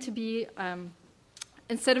tend to be,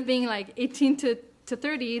 instead of being like 18 to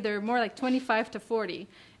 30, they're more like 25 to 40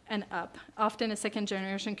 and up, often a second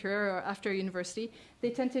generation career or after university. They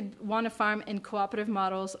tend to want to farm in cooperative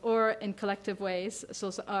models or in collective ways,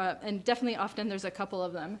 and definitely often there's a couple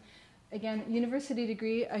of them. Again, university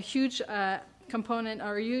degree, a huge component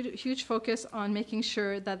or a huge focus on making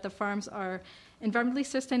sure that the farms are environmentally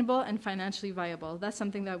sustainable and financially viable. That's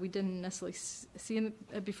something that we didn't necessarily see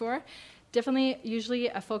before. Definitely, usually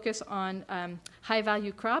a focus on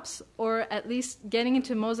high-value crops, or at least getting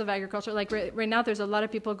into modes of agriculture. Like right now, there's a lot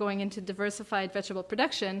of people going into diversified vegetable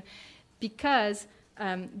production because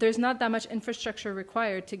there's not that much infrastructure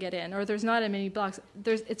required to get in, or there's not as many blocks.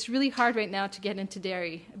 It's really hard right now to get into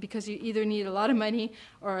dairy because you either need a lot of money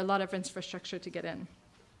or a lot of infrastructure to get in.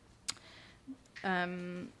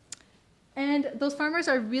 And those farmers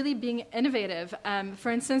are really being innovative.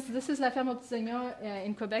 For instance, this is La Ferme aux Petits Oignons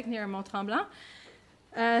in Quebec near Mont-Tremblant.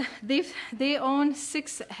 They own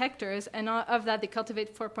 6 hectares, and of that they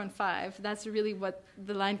cultivate 4.5. That's really what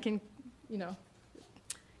the land can,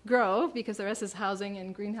 grow, because the rest is housing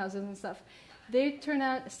and greenhouses and stuff. They turn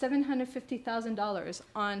out $750,000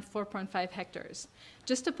 on 4.5 hectares.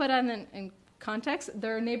 Just to put that in context,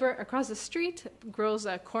 their neighbor across the street grows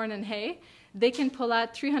corn and hay. They can pull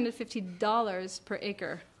out $350 per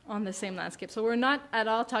acre on the same landscape. So we're not at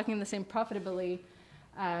all talking the same profitability.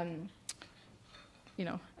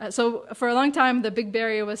 So for a long time, the big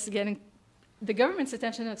barrier was getting the government's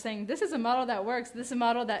attention of saying, this is a model that works. This is a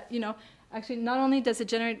model that, actually not only does it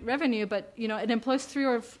generate revenue, but, it employs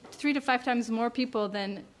 3 to 5 times more people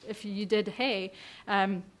than if you did hay.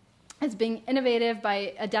 It's being innovative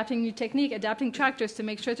by adapting new technique, adapting tractors to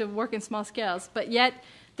make sure to work in small scales. But yet,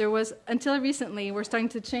 there was, until recently, we're starting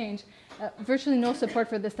to change, virtually no support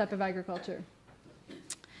for this type of agriculture.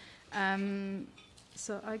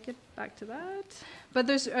 So I'll get back to that. But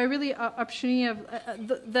there's a really opportunity of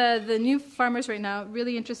the new farmers right now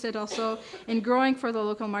really interested also in growing for the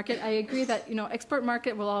local market. I agree that export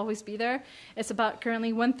market will always be there. It's about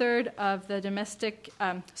currently 1/3 of the domestic.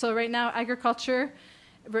 So right now agriculture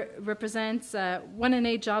represents 1 in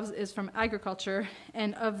 8 jobs is from agriculture,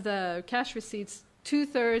 and of the cash receipts,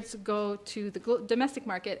 2/3 go to the domestic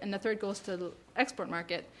market, and 1/3 goes to the export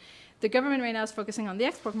market. The government right now is focusing on the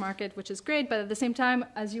export market, which is great, but at the same time,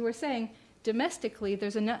 as you were saying, domestically,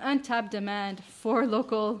 there's an untapped demand for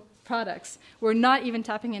local products. We're not even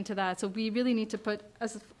tapping into that, so we really need to put,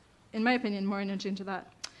 in my opinion, more energy into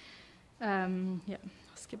that. I'll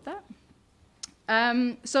skip that.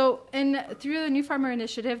 Through the New Farmer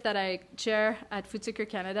Initiative that I chair at Food Secure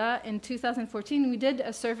Canada, in 2014, we did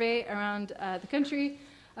a survey around the country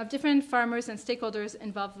of different farmers and stakeholders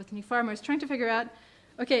involved with new farmers, trying to figure out,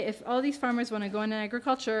 okay, if all these farmers want to go into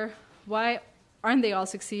agriculture, why aren't they all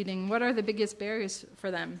succeeding? What are the biggest barriers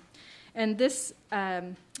for them? And this,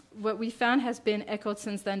 what we found has been echoed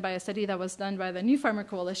since then by a study that was done by the New Farmer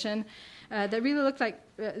Coalition. that really looked like,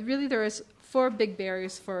 really there is 4 big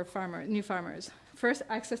barriers for new farmers. First,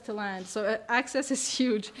 access to land. So access is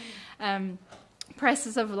huge.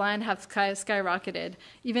 Prices of land have skyrocketed.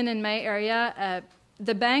 Even in my area,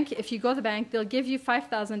 the bank, if you go to the bank, they'll give you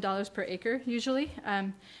 $5,000 per acre usually.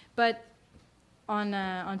 But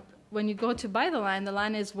when you go to buy the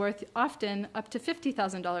land is worth often up to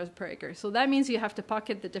 $50,000 per acre. So that means you have to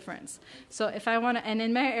pocket the difference. So if I want to, and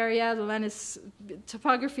in my area, the land is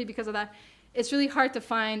topography because of that. It's really hard to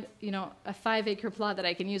find, a 5-acre plot that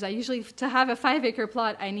I can use. To have a 5-acre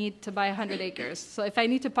plot, I need to buy 100 acres. So if I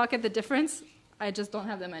need to pocket the difference, I just don't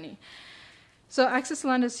have the money. So access to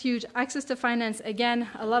land is huge. Access to finance, again,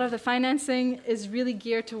 a lot of the financing is really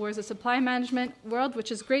geared towards the supply management world, which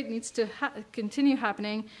is great, needs to continue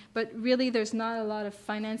happening, but really there's not a lot of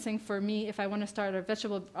financing for me if I want to start a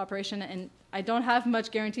vegetable operation and I don't have much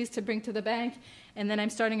guarantees to bring to the bank, and then I'm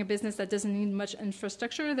starting a business that doesn't need much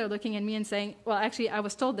infrastructure. They're looking at me and saying, well, actually, I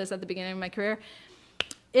was told this at the beginning of my career.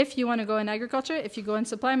 If you want to go in agriculture, if you go in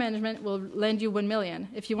supply management, we'll lend you $1 million.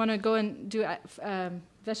 If you want to go and do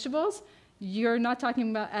vegetables, you're not talking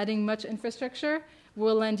about adding much infrastructure,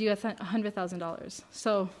 we'll lend you $100,000.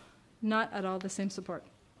 So not at all the same support.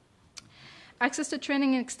 Access to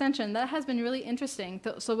training and extension, that has been really interesting.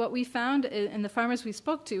 So what we found in the farmers we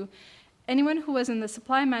spoke to, anyone who was in the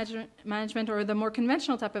supply management or the more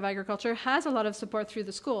conventional type of agriculture has a lot of support through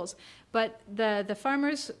the schools. But the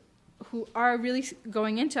farmers who are really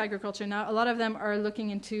going into agriculture now, a lot of them are looking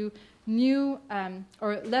into new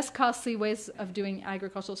or less costly ways of doing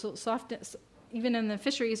agriculture. So even in the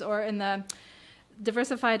fisheries or in the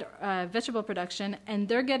diversified vegetable production, and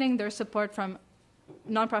they're getting their support from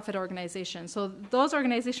nonprofit organizations. So those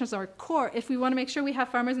organizations are core. If we want to make sure we have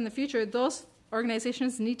farmers in the future, those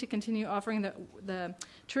organizations need to continue offering the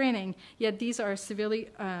training, yet these are severely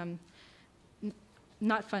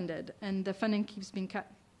not funded, and the funding keeps being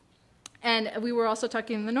cut. And we were also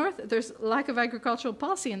talking in the north, there's lack of agricultural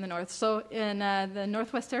policy in the north. So in the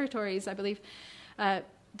Northwest Territories, I believe,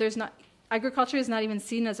 agriculture is not even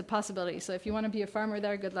seen as a possibility. So if you want to be a farmer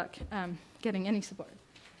there, good luck getting any support.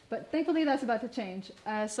 But thankfully, that's about to change.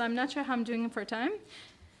 So I'm not sure how I'm doing for time.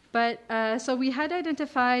 But so we had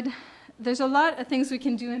identified, there's a lot of things we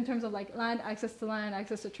can do in terms of like land, access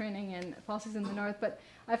to training, and policies in the north. But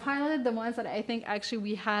I've highlighted the ones that I think actually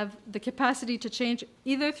we have the capacity to change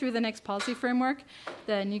either through the next policy framework,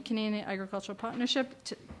 the new Canadian Agricultural Partnership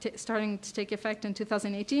starting to take effect in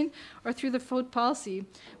 2018, or through the food policy.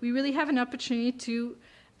 We really have an opportunity to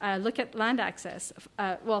look at land access.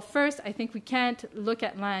 Well, first, I think we can't look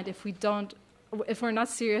at land if we're not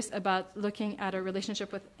serious about looking at our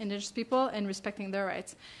relationship with Indigenous people and respecting their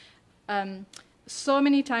rights. So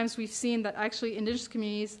many times we've seen that actually Indigenous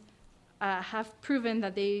communities have proven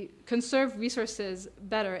that they conserve resources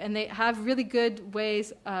better, and they have really good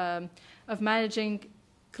ways of managing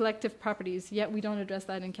collective properties, yet we don't address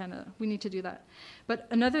that in Canada. We need to do that. But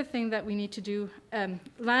another thing that we need to do,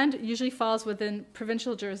 land usually falls within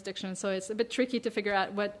provincial jurisdiction, so it's a bit tricky to figure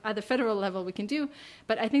out what at the federal level we can do.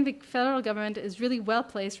 But I think the federal government is really well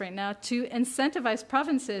placed right now to incentivize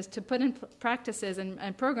provinces to put in practices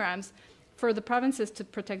and programs for the provinces to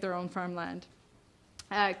protect their own farmland.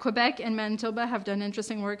 Quebec and Manitoba have done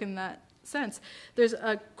interesting work in that sense.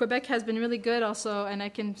 Quebec has been really good also, and I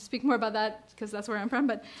can speak more about that because that's where I'm from,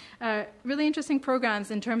 but really interesting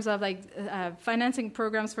programs in terms of like financing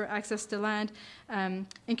programs for access to land,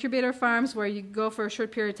 incubator farms where you go for a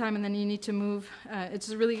short period of time and then you need to move.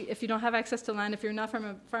 It's really, if you don't have access to land, if you're not from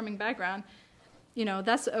a farming background,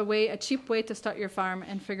 that's a cheap way to start your farm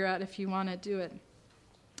and figure out if you want to do it.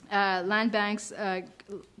 Land banks,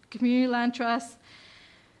 community land trusts.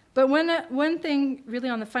 But one thing really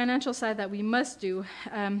on the financial side that we must do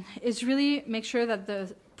is really make sure that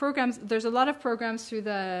the programs, there's a lot of programs through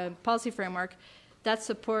the policy framework that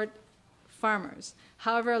support farmers.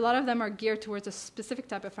 However, a lot of them are geared towards a specific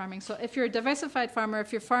type of farming. So if you're a diversified farmer,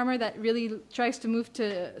 if you're a farmer that really tries to move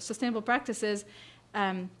to sustainable practices,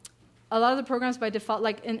 a lot of the programs by default,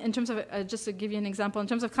 like in terms of, just to give you an example, in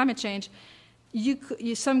terms of climate change,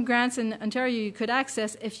 some grants in Ontario you could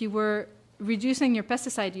access if you were reducing your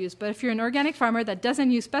pesticide use. But if you're an organic farmer that doesn't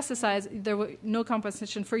use pesticides, there will no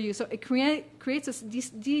compensation for you. So it creates a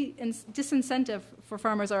disincentive for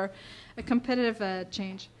farmers, or a competitive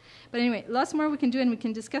change. But anyway, lots more we can do and we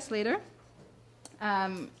can discuss later.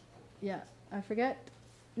 Yeah, I forget.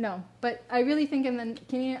 No, but I really think in the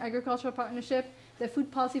Canadian Agricultural Partnership, the food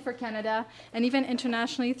policy for Canada, and even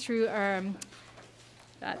internationally through our...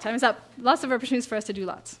 time is up. Lots of opportunities for us to do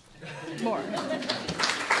lots more.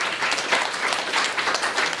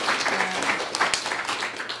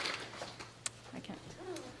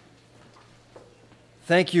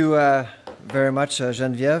 Thank you very much,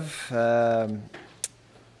 Genevieve.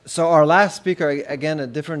 So our last speaker, again, a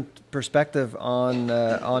different perspective on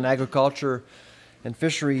agriculture and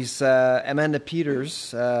fisheries, Amanda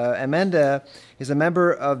Peters. Amanda is a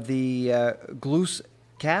member of the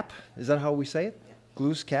Glooscap. Is that how we say it?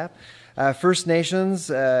 Glooscap. First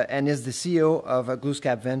Nations, and is the CEO of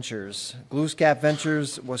Glooscap Ventures. Glooscap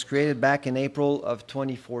Ventures was created back in April of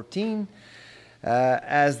 2014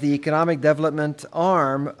 as the economic development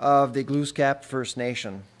arm of the Glooscap First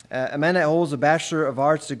Nation. Amanda holds a Bachelor of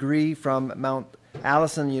Arts degree from Mount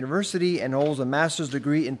Allison University and holds a master's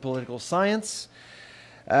degree in political science,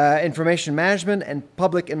 information management, and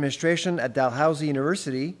public administration at Dalhousie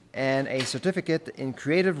University, and a certificate in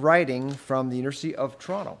creative writing from the University of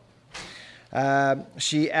Toronto.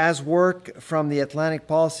 She has worked from the Atlantic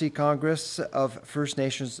Policy Congress of First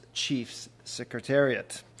Nations Chiefs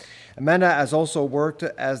Secretariat. Amanda has also worked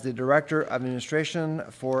as the Director of Administration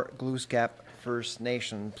for Glooscap First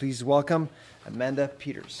Nation. Please welcome Amanda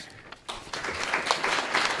Peters.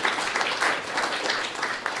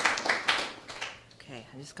 Okay,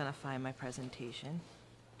 I'm just going to find my presentation.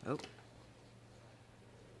 Oh.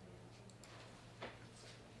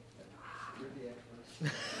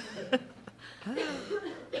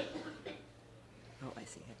 Oh, I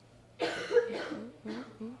see it.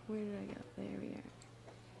 Where did I go? There we are.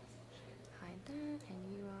 Hide that, and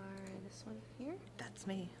you are this one here? That's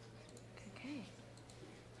me. Okay.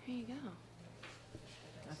 Here you go.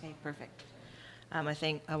 Okay, perfect. I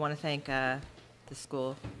want to thank the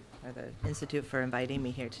school or the Institute for inviting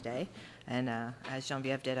me here today. And as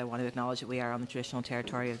Genevieve did, I want to acknowledge that we are on the traditional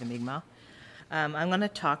territory of the Mi'kmaq. I'm going to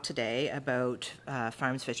talk today about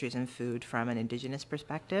farms, fisheries, and food from an Indigenous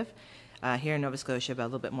perspective here in Nova Scotia, but a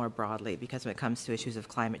little bit more broadly, because when it comes to issues of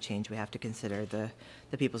climate change, we have to consider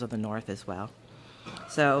the peoples of the North as well.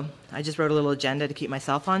 So I just wrote a little agenda to keep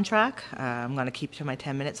myself on track. I'm going to keep to my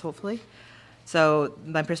 10 minutes, hopefully. So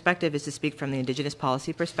my perspective is to speak from the Indigenous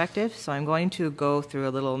policy perspective. So I'm going to go through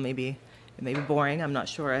a little, maybe boring, I'm not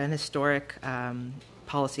sure, an historic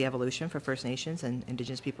policy evolution for First Nations and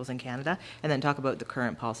Indigenous peoples in Canada, and then talk about the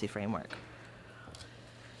current policy framework.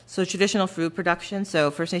 So traditional food production.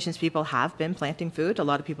 So First Nations people have been planting food. A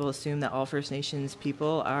lot of people assume that all First Nations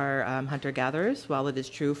people are hunter-gatherers. While it is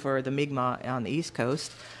true for the Mi'kmaq on the East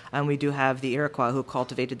Coast, we do have the Iroquois who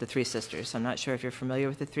cultivated the Three Sisters. I'm not sure if you're familiar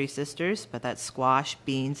with the Three Sisters, but that's squash,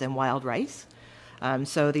 beans, and wild rice.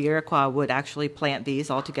 So the Iroquois would actually plant these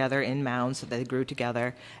all together in mounds so they grew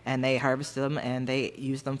together, and they harvested them and they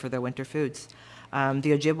used them for their winter foods.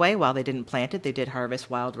 The Ojibwe, while they didn't plant it, they did harvest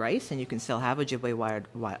wild rice, and you can still have Ojibwe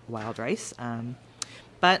wild rice.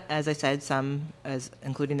 But as I said, some,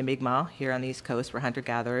 including the Mi'kmaq here on the East Coast, were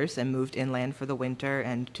hunter-gatherers and moved inland for the winter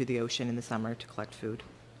and to the ocean in the summer to collect food.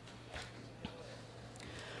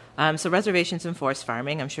 So reservations and forest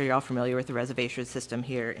farming. I'm sure you're all familiar with the reservation system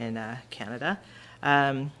here in Canada.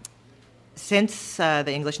 Since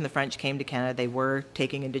the English and the French came to Canada, they were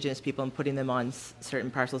taking Indigenous people and putting them on certain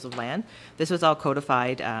parcels of land. This was all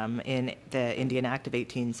codified in the Indian Act of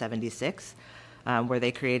 1876, where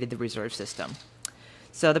they created the reserve system.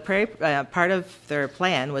 So the prairie, part of their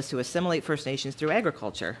plan was to assimilate First Nations through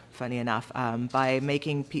agriculture, funny enough. By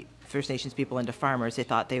making First Nations people into farmers, they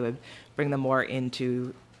thought they would bring them more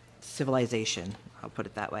into civilization, I'll put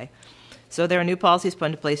it that way. So there are new policies put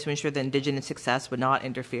into place to ensure that Indigenous success would not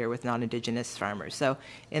interfere with non-Indigenous farmers. So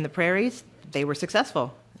in the prairies, they were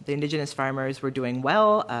successful. The Indigenous farmers were doing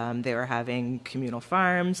well. They were having communal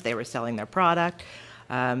farms. They were selling their product.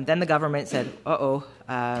 Then the government said,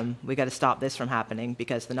 we got to stop this from happening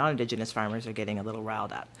because the non-Indigenous farmers are getting a little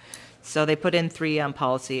riled up. So they put in three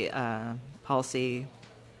policy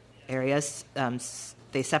areas.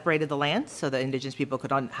 They separated the land so that Indigenous people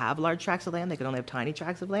could not have large tracts of land. They could only have tiny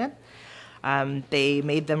tracts of land. They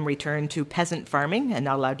made them return to peasant farming and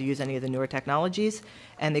not allowed to use any of the newer technologies.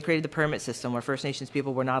 And they created the permit system where First Nations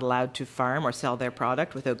people were not allowed to farm or sell their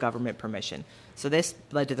product without government permission. So this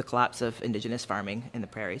led to the collapse of Indigenous farming in the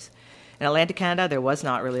prairies. In Atlantic Canada, there was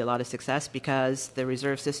not really a lot of success because the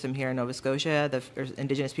reserve system here in Nova Scotia, the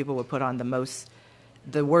Indigenous people would put on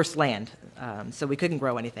the worst land. So we couldn't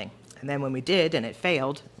grow anything. And then when we did and it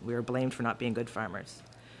failed, we were blamed for not being good farmers.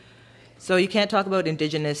 So you can't talk about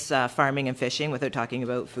Indigenous farming and fishing without talking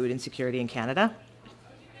about food insecurity in Canada.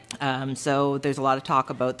 So there's a lot of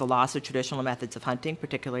talk about the loss of traditional methods of hunting,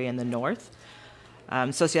 particularly in the north.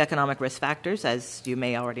 Socioeconomic risk factors, as you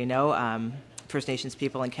may already know, First Nations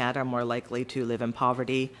people in Canada are more likely to live in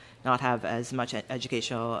poverty, not have as much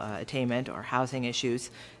educational attainment or housing issues,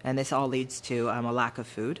 and this all leads to a lack of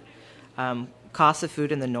food. cost of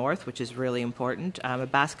food in the north, which is really important. A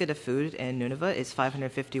basket of food in Nunavut is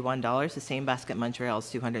 $551. The same basket in Montreal is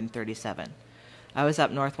 $237. I was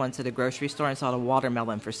up north once at a grocery store and saw a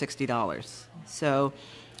watermelon for $60. So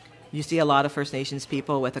you see a lot of First Nations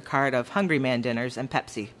people with a cart of Hungry Man dinners and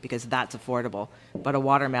Pepsi because that's affordable. But a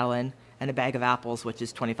watermelon and a bag of apples, which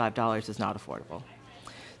is $25, is not affordable.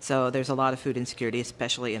 So there's a lot of food insecurity,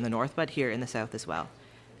 especially in the north, but here in the south as well.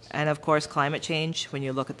 And of course, climate change. When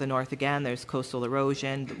you look at the north again, there's coastal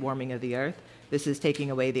erosion, the warming of the earth. This is taking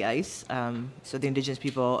away the ice. So the Indigenous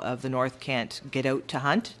people of the north can't get out to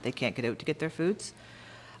hunt. They can't get out to get their foods.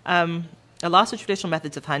 A loss of traditional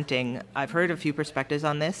methods of hunting. I've heard a few perspectives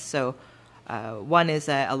on this. So one is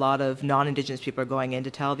that a lot of non-Indigenous people are going in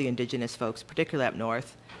to tell the Indigenous folks, particularly up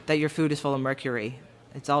north, that your food is full of mercury.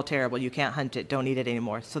 It's all terrible. You can't hunt it. Don't eat it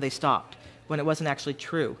anymore. So they stopped when it wasn't actually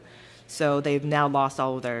true. So they've now lost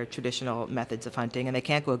all of their traditional methods of hunting, and they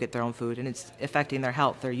can't go get their own food, and it's affecting their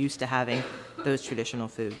health. They're used to having those traditional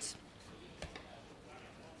foods.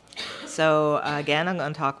 So again, I'm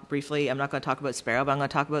going to talk briefly. I'm not going to talk about Sparrow, but I'm going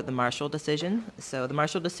to talk about the Marshall decision. So the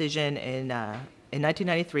Marshall decision in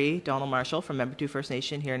 1993, Donald Marshall from Member 2 First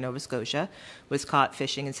Nation here in Nova Scotia was caught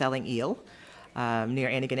fishing and selling eel near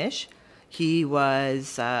Antigonish. He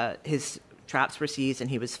was his traps were seized and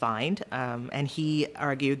he was fined, and he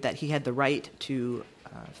argued that he had the right to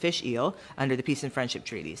fish eel under the Peace and Friendship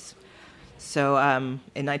Treaties. So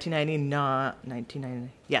in September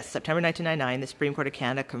 1999, the Supreme Court of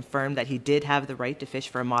Canada confirmed that he did have the right to fish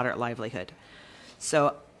for a moderate livelihood.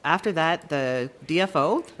 So after that, the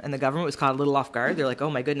DFO and the government was caught a little off guard. They're like, oh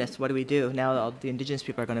my goodness, what do we do? Now all the Indigenous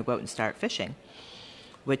people are going to go out and start fishing,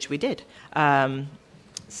 which we did.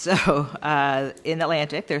 So in the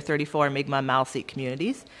Atlantic, there are 34 Mi'kmaq Maliseet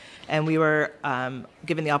communities, and we were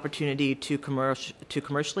given the opportunity to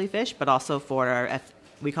commercially fish, but also for our,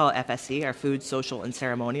 we call it FSC, our Food, Social, and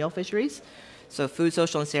Ceremonial Fisheries. So food,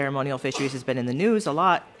 social, and ceremonial fisheries has been in the news a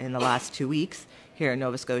lot in the last 2 weeks here in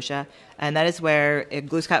Nova Scotia, and that is where, in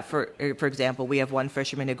Glooscap, for example, we have one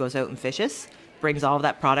fisherman who goes out and fishes, brings all of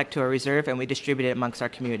that product to a reserve, and we distribute it amongst our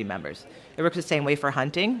community members. It works the same way for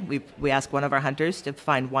hunting. We ask one of our hunters to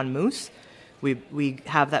find one moose. We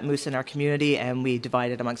have that moose in our community, and we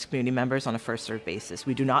divide it amongst community members on a first-served basis.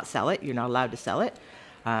 We do not sell it. You're not allowed to sell it.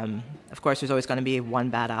 Of course, there's always going to be one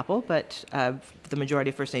bad apple, but the majority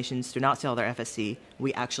of First Nations do not sell their FSC.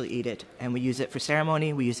 We actually eat it, and we use it for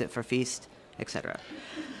ceremony, we use it for feast, etc.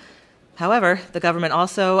 However, the government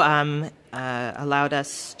also allowed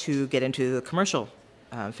us to get into the commercial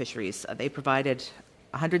fisheries. They provided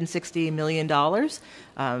 $160 million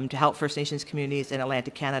to help First Nations communities in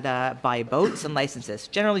Atlantic Canada buy boats and licenses,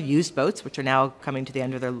 generally used boats, which are now coming to the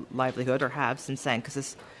end of their livelihood or have since then,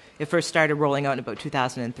 because it first started rolling out in about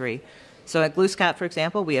 2003. So at Glooscap, for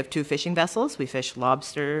example, we have 2 fishing vessels. We fish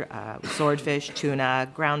lobster, swordfish,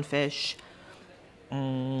 tuna, groundfish.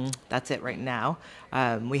 That's it right now.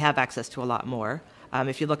 We have access to a lot more.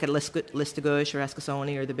 If you look at Listigosh or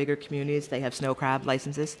Eskasoni or the bigger communities, they have snow crab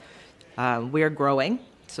licenses. We're growing,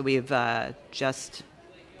 so we've just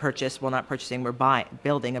purchased, well, not purchasing, we're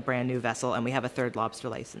building a brand new vessel, and we have a 3rd lobster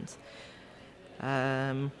license.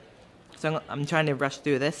 So I'm trying to rush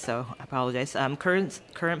through this, so I apologize.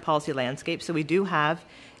 Current policy landscape. So we do have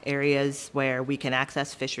areas where we can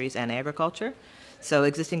access fisheries and agriculture. So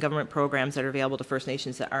existing government programs that are available to First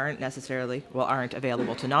Nations that aren't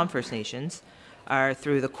available to non-First Nations are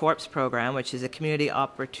through the CORPS program, which is a Community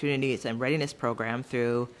Opportunities and Readiness Program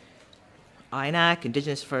through INAC,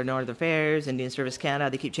 Indigenous for Northern Affairs, Indian Service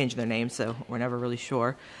Canada. They keep changing their names, so we're never really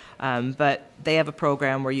sure. But they have a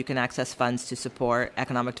program where you can access funds to support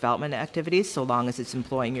economic development activities, so long as it's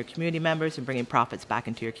employing your community members and bringing profits back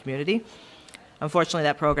into your community. Unfortunately,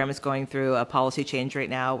 that program is going through a policy change right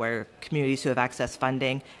now where communities who have accessed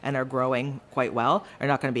funding and are growing quite well are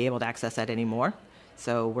not going to be able to access that anymore.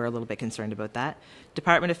 So we're a little bit concerned about that.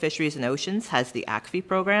 Department of Fisheries and Oceans has the ACFI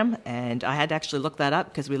program, and I had to actually look that up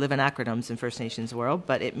because we live in acronyms in First Nations world,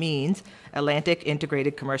 but it means Atlantic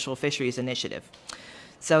Integrated Commercial Fisheries Initiative.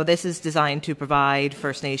 So this is designed to provide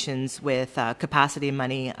First Nations with capacity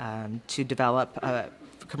money to develop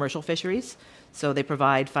commercial fisheries. So they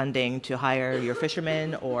provide funding to hire your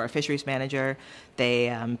fisherman or a fisheries manager.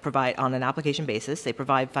 They provide, on an application basis, they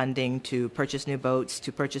provide funding to purchase new boats,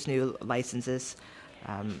 to purchase new licenses.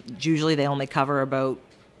 Usually they only cover about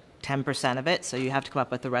 10% of it, so you have to come up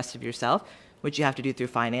with the rest of yourself, which you have to do through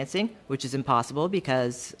financing, which is impossible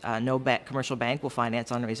because no commercial bank will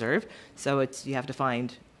finance on reserve. So you have to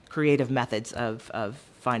find creative methods of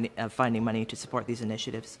finding money to support these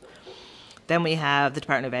initiatives. Then we have the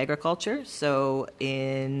Department of Agriculture. So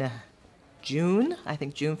in June, I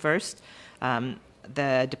think June 1st,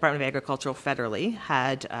 The Department of Agriculture federally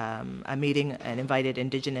had a meeting and invited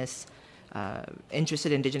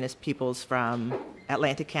interested Indigenous peoples from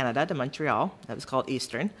Atlantic Canada to Montreal. That was called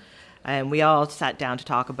Eastern. And we all sat down to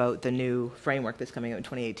talk about the new framework that's coming out in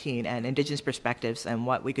 2018 and Indigenous perspectives and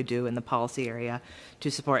what we could do in the policy area to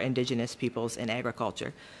support Indigenous peoples in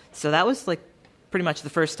agriculture. So that was like pretty much the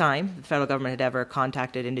first time the federal government had ever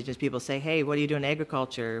contacted Indigenous people to say, hey, what do you do in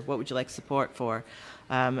agriculture? What would you like support for?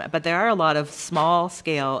 But there are a lot of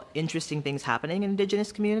small-scale, interesting things happening in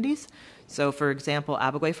Indigenous communities. So, for example,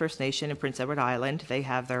 Abagway First Nation in Prince Edward Island, they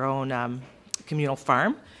have their own communal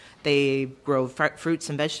farm. They grow fruits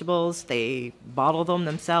and vegetables. They bottle them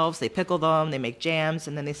themselves. They pickle them. They make jams,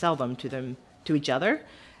 and then they sell them to each other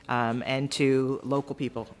and to local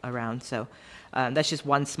people around. So that's just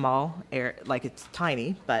one small area. Like, it's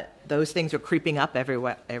tiny, but those things are creeping up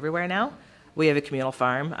everywhere now. We have a communal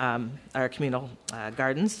farm, our communal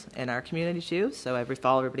gardens in our community too. So every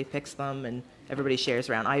fall, everybody picks them and everybody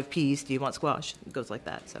shares around. I have peas. Do you want squash? It goes like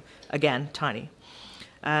that. So again, tiny.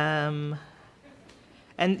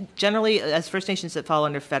 And generally, as First Nations that fall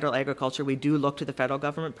under federal agriculture, we do look to the federal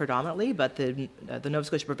government predominantly, but the Nova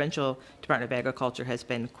Scotia Provincial Department of Agriculture has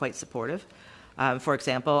been quite supportive. For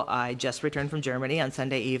example, I just returned from Germany on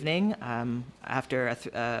Sunday evening after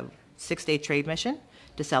a 6-day trade mission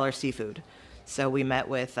to sell our seafood. So we met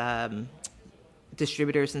with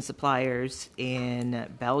distributors and suppliers in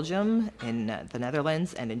Belgium, in the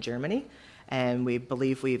Netherlands, and in Germany. And we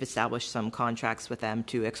believe we've established some contracts with them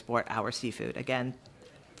to export our seafood. Again,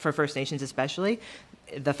 for First Nations especially,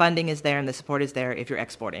 the funding is there and the support is there if you're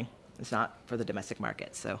exporting. It's not for the domestic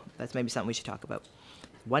market. So that's maybe something we should talk about.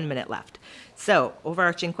 1 minute left. So,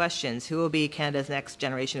 overarching questions. Who will be Canada's next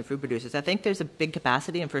generation of food producers? I think there's a big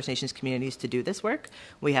capacity in First Nations communities to do this work.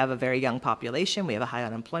 We have a very young population. We have a high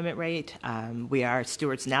unemployment rate. We are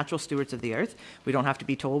stewards, natural stewards of the earth. We don't have to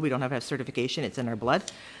be told. We don't have to have certification. It's in our blood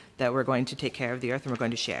that we're going to take care of the earth and we're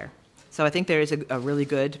going to share. So I think there is a really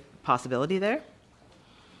good possibility there.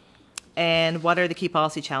 And what are the key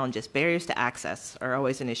policy challenges? Barriers to access are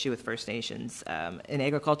always an issue with First Nations. In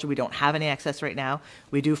agriculture, we don't have any access right now.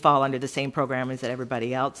 We do fall under the same programs that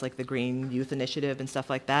everybody else, like the Green Youth Initiative and stuff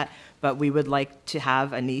like that. But we would like to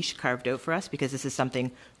have a niche carved out for us because this is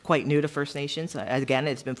something quite new to First Nations. Again,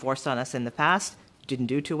 it's been forced on us in the past. Didn't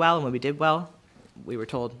do too well, and when we did well, we were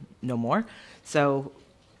told no more. So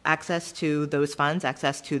access to those funds,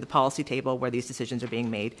 access to the policy table where these decisions are being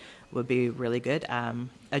made would be really good.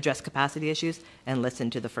 Address capacity issues and listen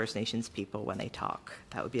to the First Nations people when they talk.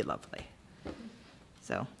 That would be lovely.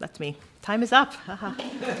 So that's me. Time is up. Thank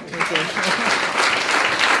you.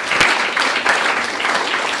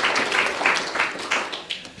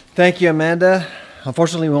 Thank you, Amanda.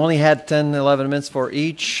 Unfortunately, we only had 10, 11 minutes for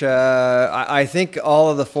each. I think all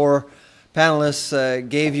of the 4 panelists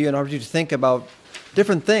gave you an opportunity to think about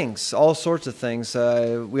different things, all sorts of things.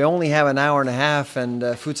 We only have an hour and a half,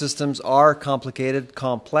 and food systems are complicated,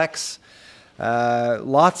 complex.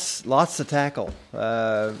 Lots to tackle.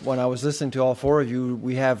 When I was listening to all 4 of you,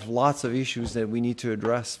 we have lots of issues that we need to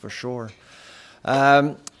address for sure.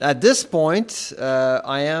 At this point,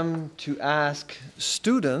 I am to ask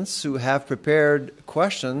students who have prepared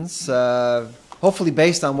questions, hopefully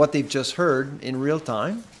based on what they've just heard in real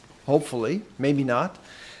time. Hopefully, maybe not.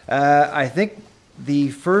 I think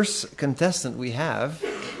the first contestant we have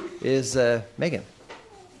is Megan.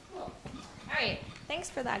 All right. Thanks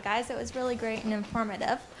for that, guys. It was really great and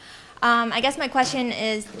informative. I guess my question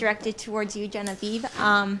is directed towards you, Genevieve.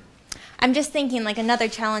 I'm just thinking like another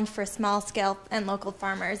challenge for small-scale and local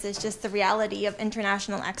farmers is just the reality of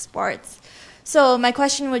international exports. So my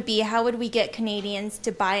question would be, how would we get Canadians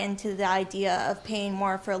to buy into the idea of paying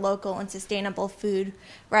more for local and sustainable food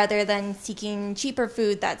rather than seeking cheaper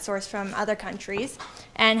food that's sourced from other countries?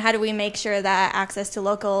 And how do we make sure that access to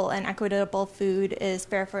local and equitable food is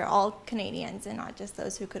fair for all Canadians and not just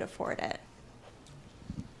those who could afford it?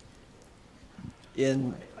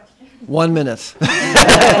 In 1 minute.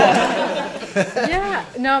 Yeah,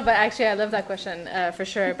 no, but actually I love that question for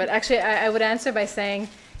sure. But actually I would answer by saying,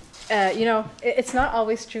 it's not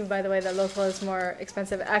always true, by the way, that local is more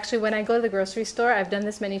expensive. Actually, when I go to the grocery store, I've done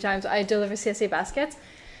this many times. I deliver CSA baskets.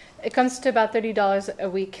 It comes to about $30 a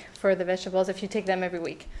week for the vegetables if you take them every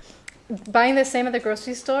week. Buying the same at the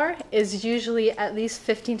grocery store is usually at least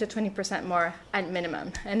 15 to 20% more at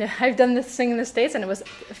minimum. And I've done this thing in the States, and it was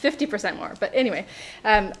 50% more. But anyway,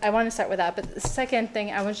 I want to start with that. But the second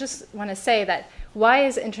thing, I just want to say that why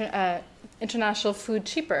is international food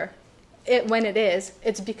cheaper? When it is,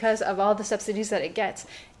 it's because of all the subsidies that it gets.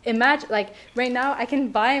 imagine, like right now, I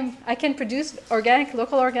can produce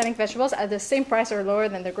local organic vegetables at the same price or lower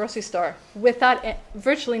than the grocery store without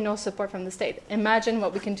virtually no support from the state. Imagine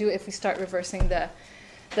what we can do if we start reversing the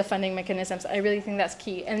funding mechanisms. I really think that's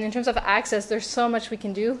key. And in terms of access, there's so much we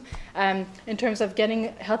can do in terms of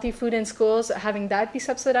getting healthy food in schools, having that be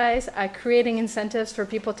subsidized, creating incentives for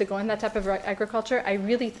people to go in that type of agriculture. I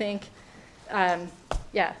really think,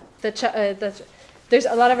 there's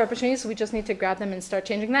a lot of opportunities. We just need to grab them and start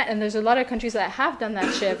changing that. And there's a lot of countries that have done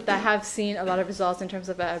that shift, that have seen a lot of results in terms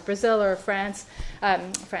of Brazil or France,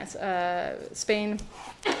 Spain.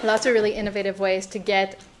 Lots of really innovative ways to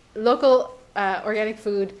get local organic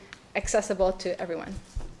food accessible to everyone.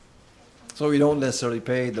 So we don't necessarily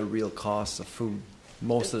pay the real cost of food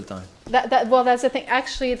most of the time. Well, that's the thing.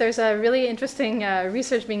 Actually, there's a really interesting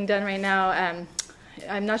research being done right now.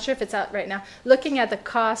 I'm not sure if it's out right now. Looking at the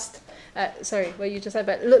cost, sorry, what you just said,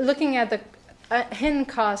 but looking at the hidden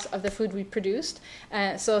cost of the food we produced.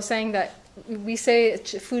 So saying that we say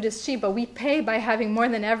food is cheap, but we pay by having more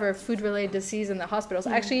than ever food-related disease in the hospitals.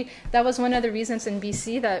 Mm-hmm. Actually, that was one of the reasons in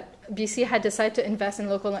BC that BC had decided to invest in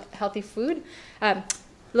local healthy food.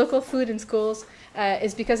 Local food in schools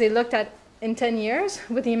is because they looked at, in 10 years,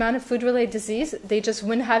 with the amount of food-related disease, they just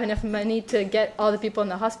wouldn't have enough money to get all the people in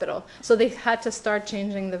the hospital. So they had to start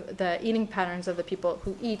changing the eating patterns of the people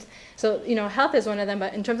who eat. So, health is one of them,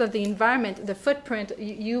 but in terms of the environment, the footprint,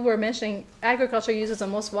 you were mentioning agriculture uses the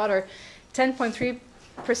most water.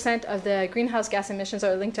 10.3% of the greenhouse gas emissions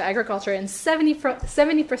are linked to agriculture, and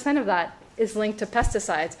 70% of that is linked to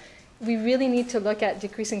pesticides. We really need to look at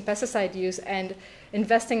decreasing pesticide use and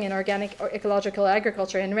investing in organic or ecological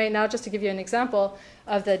agriculture. And right now, just to give you an example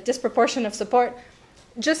of the disproportion of support,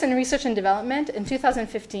 just in research and development, in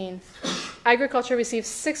 2015, agriculture received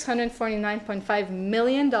 $649.5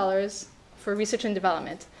 million for research and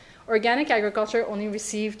development. Organic agriculture only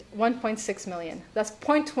received $1.6 million. That's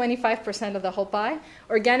 0.25% of the whole pie.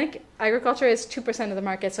 Organic agriculture is 2% of the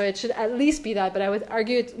market, so it should at least be that, but I would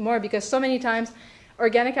argue it's more because so many times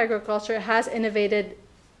organic agriculture has innovated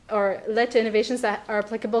or led to innovations that are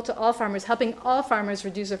applicable to all farmers, helping all farmers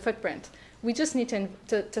reduce their footprint. We just need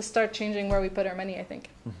to start changing where we put our money, I think.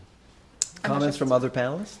 Mm-hmm. Comments from other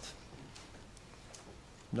panelists?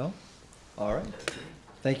 No? All right.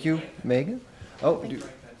 Thank you, Megan.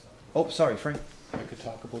 Sorry, Frank. I could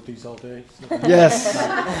talk about these all day. Yes.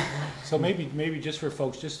 So maybe just for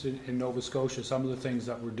folks, just in Nova Scotia, some of the things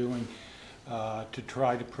that we're doing to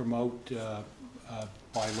try to promote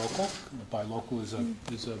buy local. Buy local is a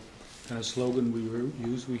kind of slogan we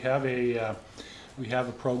use. We have a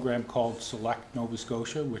program called Select Nova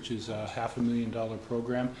Scotia, which is a $500,000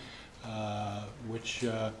 program, which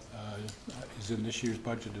is in this year's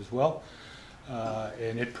budget as well,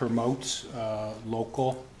 and it promotes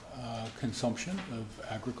local consumption of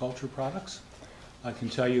agriculture products. I can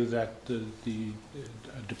tell you that the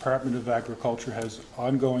Department of Agriculture has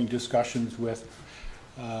ongoing discussions with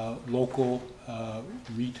local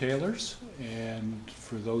retailers, and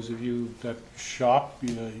for those of you that shop,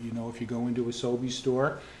 if you go into a Sobeys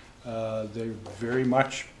store, they very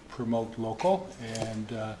much promote local and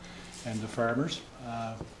the farmers.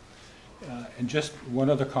 And just one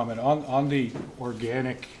other comment on the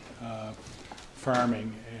organic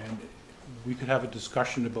farming, and we could have a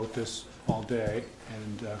discussion about this all day.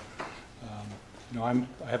 And I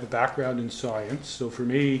have a background in science, so for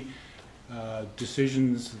me,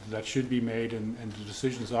 decisions that should be made and the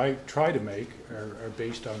decisions I try to make are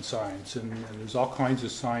based on science, and there's all kinds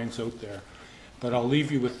of science out there. But I'll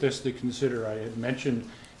leave you with this to consider. I had mentioned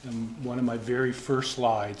in one of my very first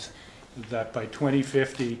slides that by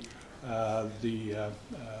 2050 the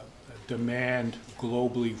demand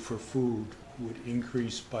globally for food would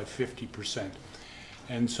increase by 50%.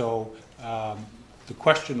 And so the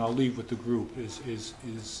question I'll leave with the group is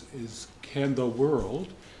can the world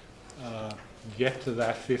get to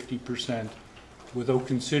that 50% without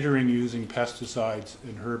considering using pesticides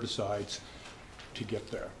and herbicides to get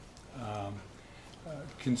there?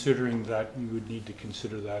 Considering that we would need to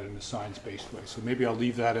consider that in a science-based way. So maybe I'll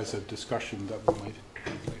leave that as a discussion that we might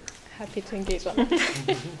have later. Happy to engage on that.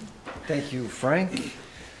 Thank you, Frank.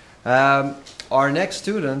 Our next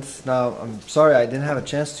student, now I'm sorry I didn't have a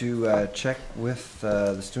chance to check with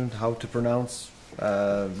the student how to pronounce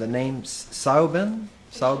the name Sylvain?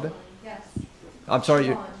 Yes. I'm sorry,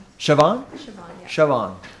 Siobhan. Siobhan? Siobhan, yeah.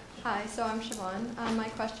 Siobhan. Hi, so I'm Siobhan. My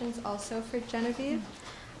question's also for Genevieve.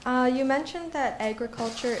 You mentioned that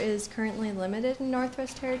agriculture is currently limited in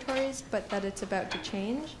Northwest Territories, but that it's about to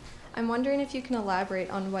change. I'm wondering if you can elaborate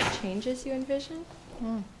on what changes you envision.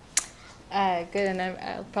 Good, and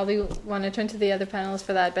I'll probably want to turn to the other panelists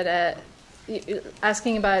for that, but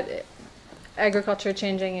asking about agriculture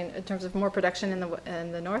changing in terms of more production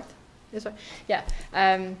in the north. Is what? Yeah,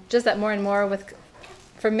 just that more and more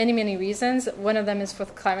for many, many reasons. One of them is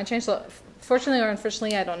with climate change. So fortunately or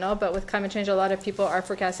unfortunately, I don't know, but with climate change, a lot of people are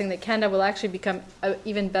forecasting that Canada will actually become an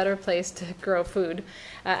even better place to grow food.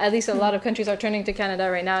 At least a lot of countries are turning to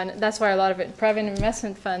Canada right now, and that's why a lot of private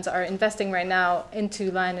investment funds are investing right now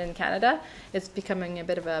into land in Canada. It's becoming a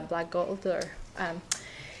bit of a black gold.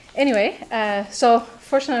 Anyway, so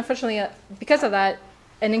fortunately, unfortunately, because of that,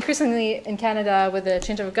 and increasingly in Canada, with the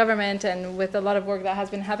change of government and with a lot of work that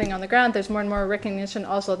has been happening on the ground, there's more and more recognition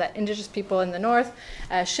also that Indigenous people in the north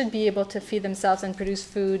should be able to feed themselves and produce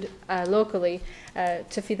food locally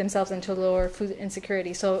to feed themselves and to lower food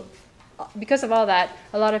insecurity. So because of all that,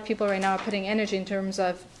 a lot of people right now are putting energy in terms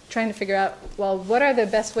of trying to figure out, well, what are the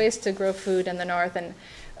best ways to grow food in the north, and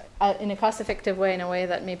in a cost-effective way, in a way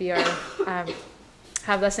that maybe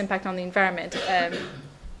have less impact on the environment.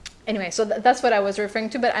 Anyway, so that's what I was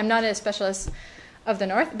referring to, but I'm not a specialist of the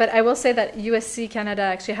north. But I will say that USC Canada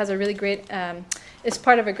actually has a really great, is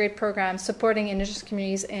part of a great program supporting Indigenous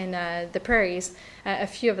communities in the prairies, a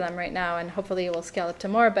few of them right now, and hopefully it will scale up to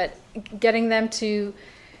more, but getting them to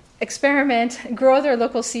experiment, grow their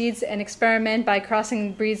local seeds, and experiment by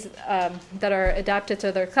crossing breeds that are adapted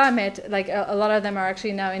to their climate. Like a lot of them are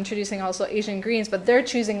actually now introducing also Asian greens, but they're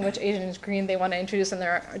choosing which Asian green they want to introduce in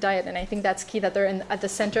their diet, and I think that's key, that they're at the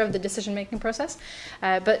center of the decision-making process.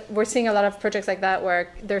 But we're seeing a lot of projects like that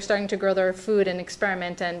where they're starting to grow their food and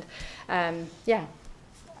experiment, and yeah.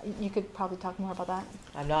 You could probably talk more about that.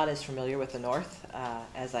 I'm not as familiar with the north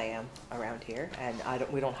as I am around here, and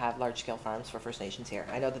we don't have large-scale farms for First Nations here.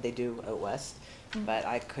 I know that they do out west, but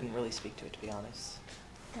I couldn't really speak to it, to be honest.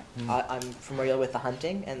 Yeah. I'm familiar with the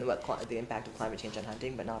hunting and the impact of climate change on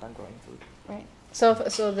hunting, but not on growing food. Right. So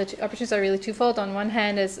the opportunities are really twofold. On one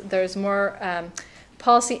hand, there's more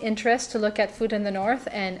policy interest to look at food in the north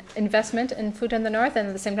and investment in food in the north, and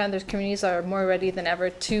at the same time, there's communities that are more ready than ever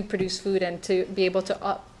to produce food and to be able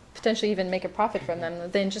to potentially even make a profit from them.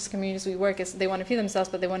 The Indigenous communities we work is they want to feed themselves,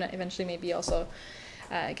 but they want to eventually maybe also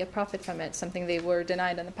get profit from it, something they were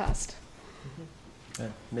denied in the past.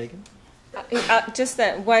 Mm-hmm. Megan? Just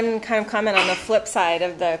that one kind of comment on the flip side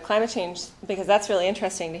of the climate change, because that's really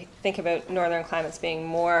interesting to think about northern climates being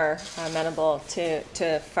more amenable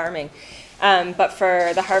to farming. But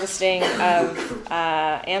for the harvesting of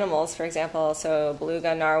animals, for example, so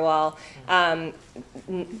beluga, narwhal,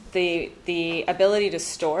 the ability to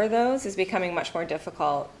store those is becoming much more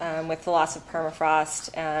difficult with the loss of permafrost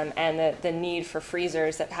and the need for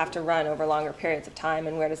freezers that have to run over longer periods of time.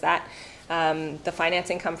 And where does that, the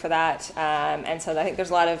financing come for that? And so I think there's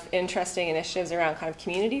a lot of interesting initiatives around kind of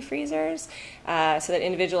community freezers so that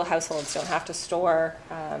individual households don't have to store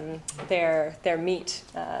their meat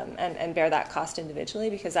and bear that cost individually,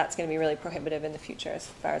 because that's going to be really prohibitive in the future as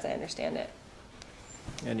far as I understand it.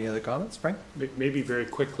 Any other comments, Frank? Maybe very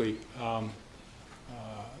quickly,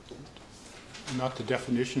 not the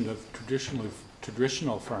definition of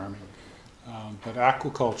traditional farming, but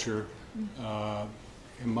aquaculture,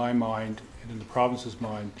 in my mind and in the province's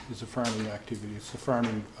mind, is a farming activity. It's the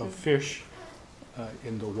farming of fish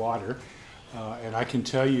in the water, and I can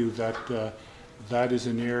tell you that that is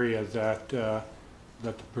an area that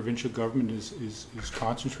the provincial government is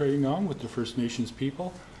concentrating on with the First Nations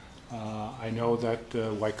people. I know that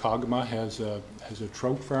Waikagama has a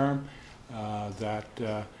trout farm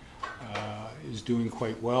that is doing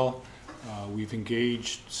quite well. We've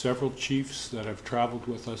engaged several chiefs that have traveled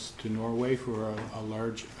with us to Norway for a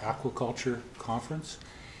large aquaculture conference,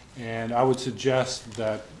 and I would suggest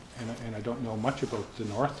that, and I don't know much about the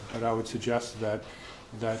north, but I would suggest that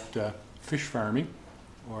fish farming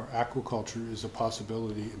or aquaculture is a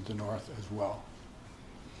possibility in the north as well.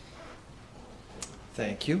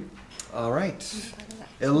 Thank you. All right.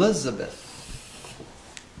 Elizabeth.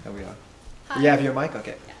 Here we are. Hi. You have your mic?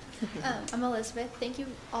 Okay. I'm Elizabeth. Thank you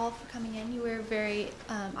all for coming in. You were very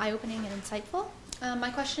eye-opening and insightful.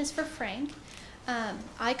 My question is for Frank.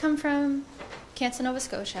 I come from Kansas, Nova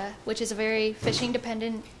Scotia, which is a very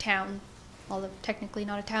fishing-dependent town, although technically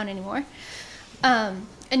not a town anymore. And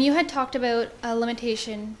you had talked about a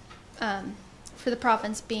limitation for the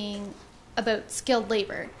province being about skilled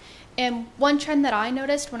labor. And one trend that I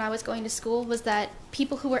noticed when I was going to school was that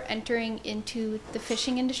people who were entering into the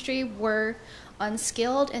fishing industry were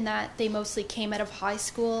unskilled, and that they mostly came out of high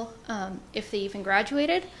school, if they even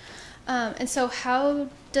graduated. And so how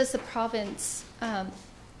does the province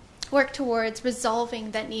work towards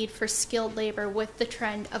resolving that need for skilled labor with the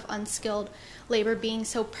trend of unskilled labor being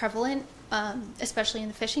so prevalent, especially in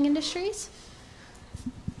the fishing industries?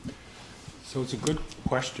 So it's a good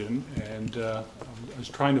question, and I was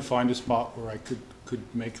trying to find a spot where I could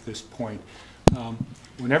make this point.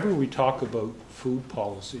 Whenever we talk about food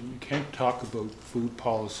policy, you can't talk about food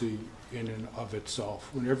policy in and of itself.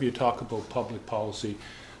 Whenever you talk about public policy,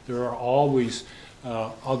 there are always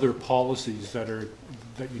other policies that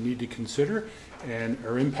you need to consider and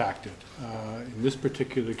are impacted. In this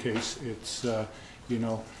particular case, it's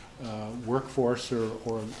workforce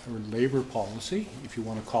or labor policy, if you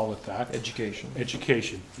want to call it that. Education.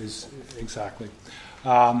 Education is exactly.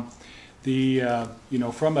 I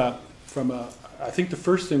think the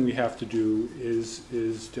first thing we have to do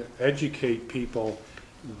is to educate people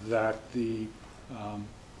that the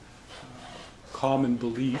common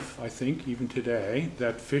belief, I think, even today,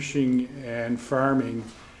 that fishing and farming,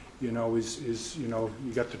 is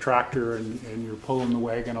you got the tractor and you're pulling the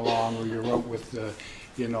wagon along, or you're out with the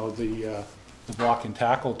block and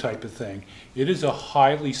tackle type of thing. It is a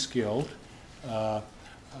highly skilled,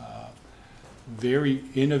 very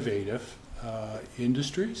innovative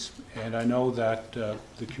industries, and I know that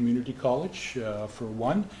the community college, for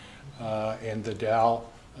one, and the Dal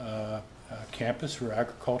campus for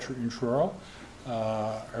agriculture in Truro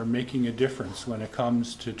are making a difference when it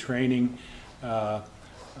comes to training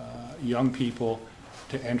young people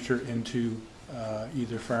to enter into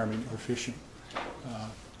either farming or fishing.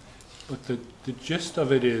 But the gist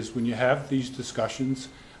of it is, when you have these discussions,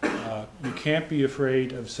 you can't be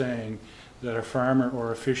afraid of saying that a farmer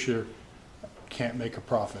or a fisher can't make a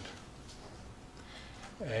profit.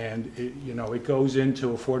 And it goes into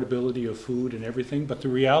affordability of food and everything, but the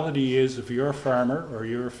reality is, if you're a farmer or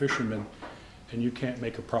you're a fisherman and you can't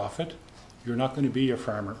make a profit, you're not going to be a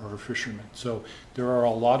farmer or a fisherman. So there are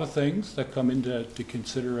a lot of things that come into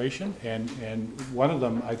consideration, and one of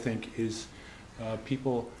them, I think, is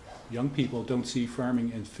young people don't see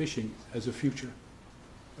farming and fishing as a future.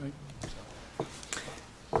 Right?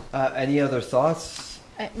 Any other thoughts?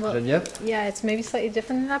 Genevieve? Yeah, it's maybe slightly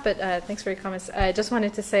different than that, but thanks for your comments. I just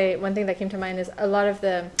wanted to say one thing that came to mind is one of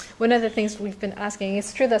the things we've been asking.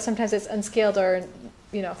 It's true that sometimes it's unskilled, or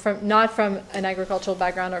not from an agricultural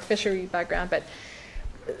background or fishery background, but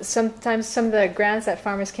sometimes some of the grants that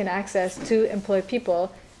farmers can access to employ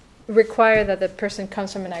people require that the person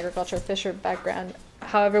comes from an agricultural fisher background.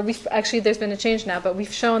 However, there's been a change now, but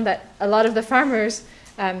we've shown that a lot of the farmers,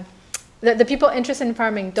 the people interested in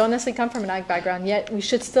farming don't necessarily come from an ag background, yet we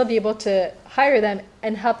should still be able to hire them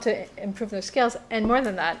and help to improve their skills. And more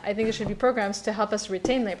than that, I think there should be programs to help us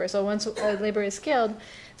retain labor. So once labor is skilled,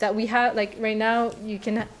 that we have, like right now, you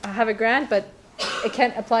can have a grant, but it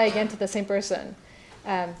can't apply again to the same person.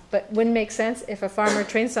 But wouldn't make sense if a farmer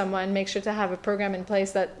trains someone, make sure to have a program in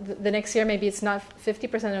place that the next year maybe it's not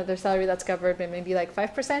 50% of their salary that's covered, but maybe like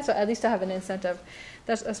 5%, so at least to have an incentive.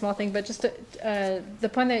 That's a small thing, but just the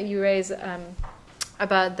point that you raise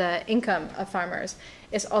about the income of farmers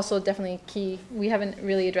is also definitely key. We haven't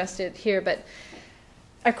really addressed it here, but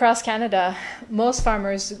across Canada, most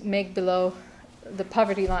farmers make below the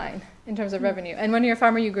poverty line in terms of revenue. And when you're a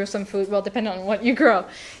farmer, you grow some food. Well, depending on what you grow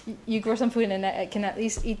some food and can at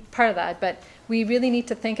least eat part of that. But we really need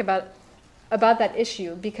to think about that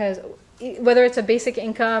issue, because whether it's a basic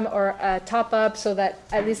income or a top-up so that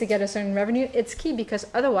at least they get a certain revenue, it's key, because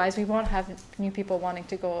otherwise we won't have new people wanting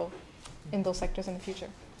to go in those sectors in the future.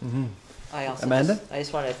 Mm-hmm. Amanda? I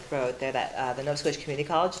just want to throw out there that the Nova Scotia Community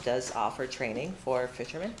College does offer training for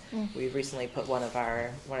fishermen. We recently put one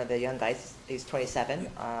of the young guys, he's 27,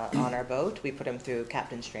 on our boat. We put him through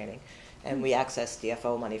captain's training, and we access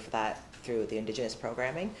DFO money for that through the Indigenous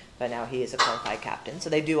programming, but now he is a qualified captain. So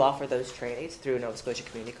they do offer those trainings through Nova Scotia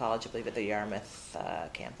Community College, I believe at the Yarmouth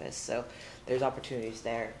campus. So there's opportunities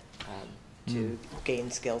there to gain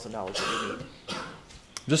skills and knowledge that we need.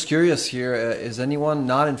 Just curious here, is anyone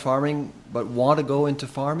not in farming but want to go into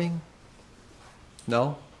farming?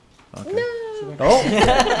 No? Okay. No. Oh,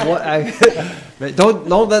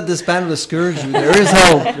 don't let this panel discourage you. There is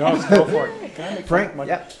hope. No, let's go for it. Can I make Frank, one?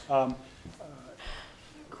 yeah.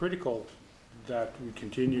 Critical that we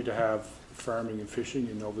continue to have farming and fishing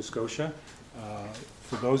in Nova Scotia.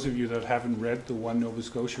 For those of you that haven't read the One Nova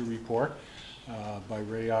Scotia report by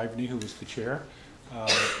Ray Ivney, who was the chair,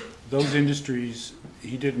 those industries,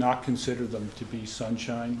 he did not consider them to be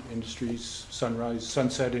sunshine industries,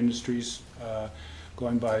 sunset industries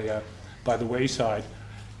going by the wayside.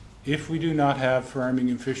 If we do not have farming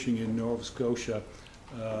and fishing in Nova Scotia,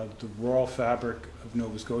 the rural fabric of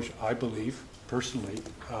Nova Scotia, I believe, personally,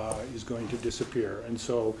 is going to disappear. And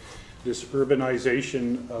so this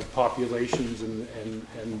urbanization of populations and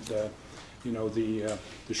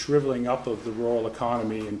the shriveling up of the rural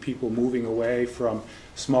economy and people moving away from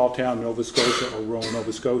small town Nova Scotia or rural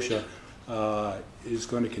Nova Scotia is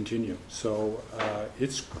going to continue. So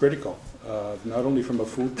it's critical, not only from a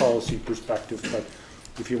food policy perspective, but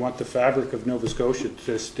if you want the fabric of Nova Scotia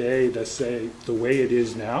to stay, let's say, the way it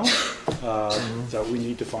is now, that we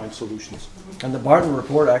need to find solutions. And the Barton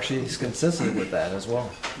report actually is consistent with that as well.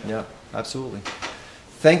 Yeah, absolutely.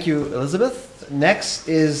 Thank you, Elizabeth. Next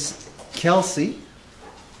is Kelsey,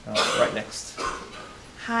 right next.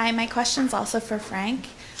 Hi, my question's also for Frank.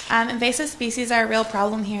 Invasive species are a real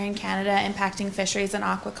problem here in Canada, impacting fisheries and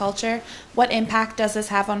aquaculture. What impact does this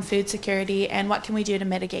have on food security, and what can we do to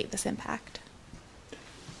mitigate this impact?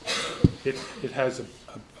 It has a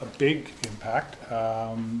big impact.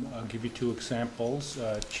 I'll give you two examples.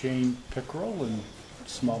 Chain pickerel and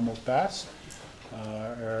smallmouth bass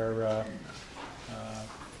are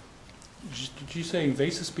did you say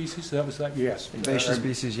invasive species? That was that? Yes. Invasive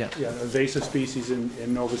species, yeah. Yeah, invasive species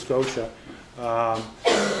in Nova Scotia.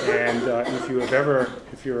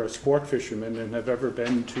 If you're a sport fisherman and have ever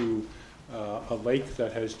been to a lake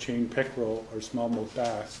that has chain pickerel or smallmouth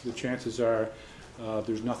bass, the chances are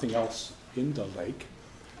there's nothing else in the lake.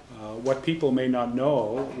 What people may not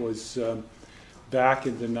know was back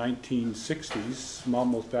in the 1960s,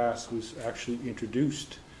 smallmouth bass was actually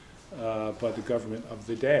introduced by the government of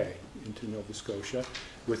the day into Nova Scotia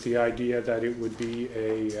with the idea that it would be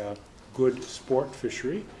a good sport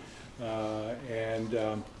fishery. I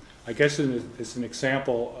guess it's an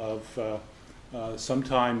example of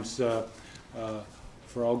sometimes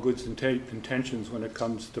for all goods and intentions, when it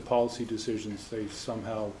comes to policy decisions, they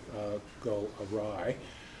somehow go awry.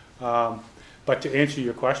 But to answer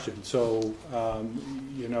your question, so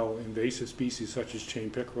invasive species such as chain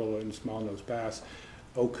pickerel and smallnose bass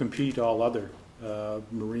outcompete all other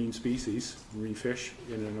marine species, marine fish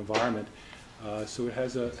in an environment. So it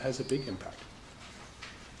has a big impact.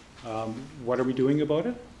 What are we doing about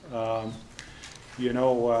it? At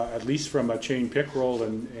least from a chain pickerel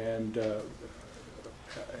and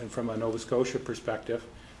from a Nova Scotia perspective,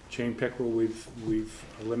 chain pickerel, we've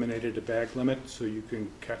eliminated a bag limit, so you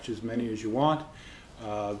can catch as many as you want.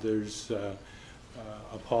 There's a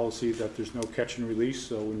policy that there's no catch and release,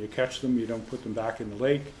 so when you catch them, you don't put them back in the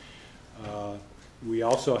lake. We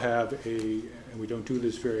also have and we don't do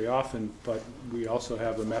this very often, but we also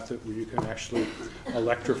have a method where you can actually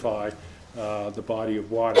electrify the body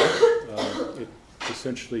of water. It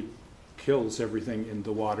essentially kills everything in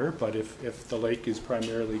the water, but if the lake is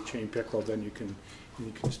primarily chain pickerel, then you can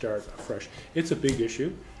start afresh. It's a big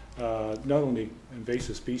issue, not only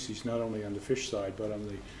invasive species, not only on the fish side, but on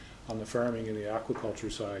the farming and the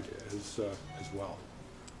aquaculture side as well.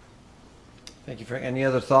 Thank you, Frank. Any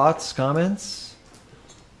other thoughts, comments?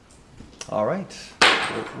 All right.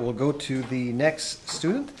 We'll go to the next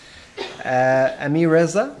student, Ami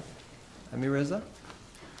Reza. Ami Reza.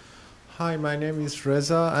 Hi, my name is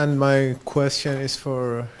Reza, and my question is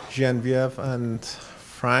for Genevieve and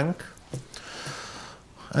Frank.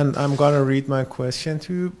 And I'm going to read my question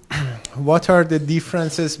to you. What are the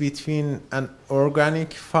differences between an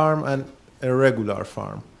organic farm and a regular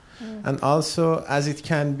farm? And also, as it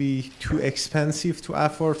can be too expensive to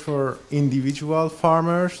afford for individual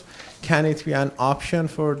farmers, can it be an option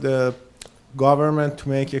for the government to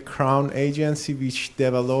make a crown agency which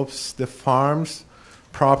develops the farms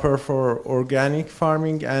proper for organic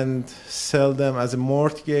farming and sell them as a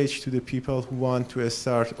mortgage to the people who want to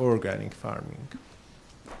start organic farming?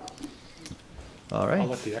 All right. I'll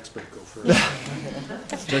let the expert go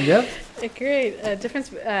first. Genevieve? Great.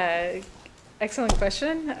 Difference. Excellent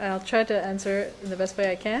question. I'll try to answer in the best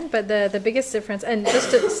way I can. But the biggest difference, and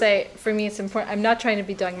just to say, for me, it's important. I'm not trying to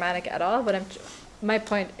be dogmatic at all, but my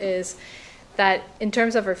point is that in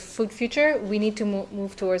terms of our food future, we need to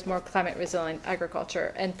move towards more climate resilient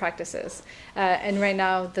agriculture and practices. And right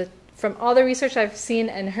now, from all the research I've seen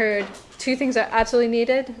and heard, two things are absolutely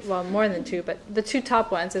needed. Well, more than two, but the two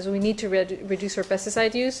top ones is we need to reduce our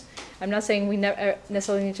pesticide use. I'm not saying we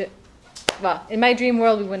necessarily need to. Well, in my dream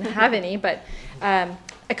world, we wouldn't have any, but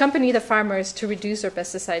accompany the farmers to reduce their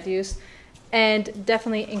pesticide use and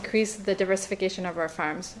definitely increase the diversification of our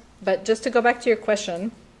farms. But just to go back to your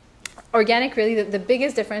question, organic, really, the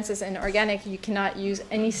biggest difference is in organic, you cannot use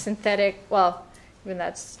any synthetic, well, even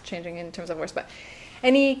that's changing in terms of words, but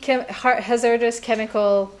any hazardous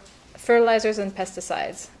chemical fertilizers and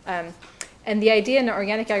pesticides. And the idea in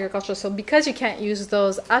organic agriculture, so because you can't use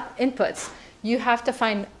those inputs, you have to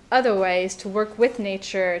find other ways to work with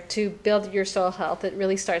nature to build your soil health. It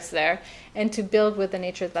really starts there, and to build with the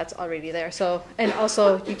nature that's already there. So, and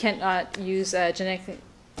also you cannot use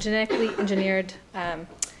genetically engineered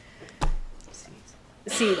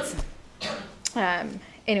seeds.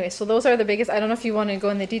 Anyway, so those are the biggest. I don't know if you want to go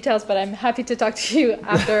in the details, but I'm happy to talk to you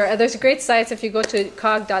after. There's great sites. If you go to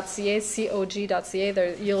cog.ca,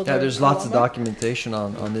 cog.ca, you'll there's lots of documentation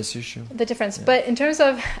on this issue. The difference. Yeah. But in terms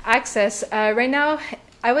of access, right now,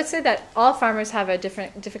 I would say that all farmers have a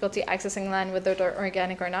different difficulty accessing land, whether they're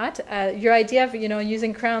organic or not. Your idea of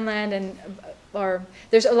using crown land or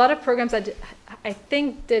there's a lot of programs that I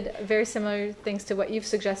think did very similar things to what you've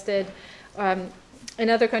suggested. In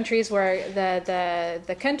other countries where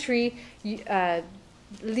the country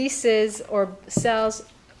leases or sells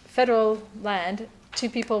federal land to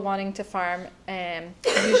people wanting to farm,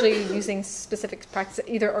 usually using specific practices,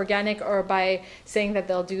 either organic or by saying that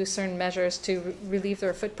they'll do certain measures to relieve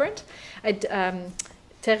their footprint.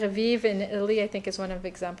 Terre Vive in Italy, I think, is one of the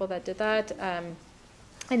examples that did that.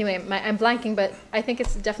 Anyway, I'm blanking, but I think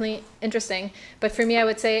it's definitely interesting. But for me, I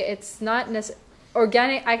would say it's not necessarily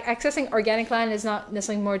accessing organic land is not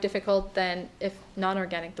necessarily more difficult than if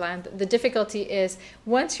non-organic land. The difficulty is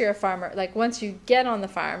once you're a farmer, like once you get on the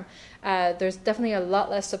farm, there's definitely a lot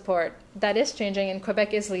less support. That is changing, and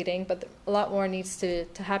Quebec is leading, but a lot more needs to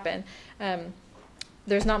happen.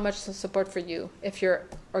 There's not much support for you if you're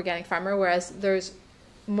organic farmer, whereas there's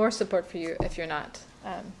more support for you if you're not.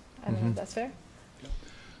 I don't know if that's fair.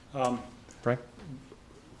 Frank?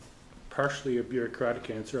 Partially a bureaucratic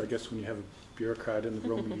answer. I guess when you have a bureaucrat in the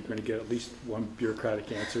room, you're going to get at least one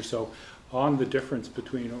bureaucratic answer. So on the difference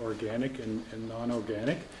between organic and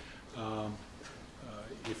non-organic,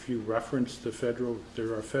 if you reference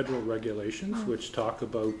there are federal regulations which talk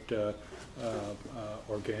about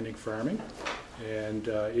organic farming, and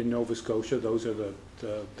in Nova Scotia those are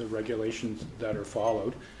the regulations that are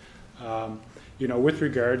followed. With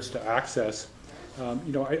regards to access,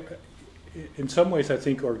 in some ways I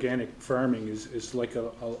think organic farming is like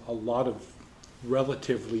a lot of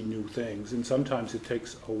relatively new things, and sometimes it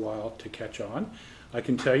takes a while to catch on. I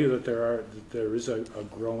can tell you that there is a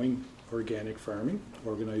growing organic farming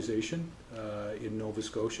organization in Nova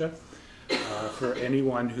Scotia. For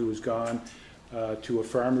anyone who has gone to a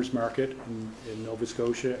farmer's market in Nova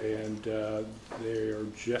Scotia, and they are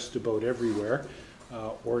just about everywhere,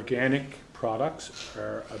 organic products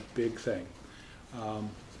are a big thing.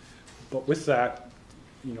 But with that,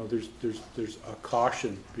 there's a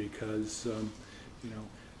caution because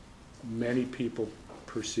many people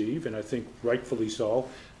perceive, and I think rightfully so,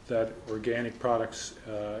 that organic products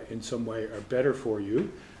in some way are better for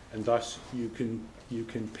you, and thus you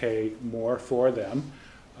can pay more for them.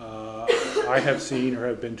 I have seen or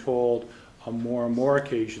have been told on more and more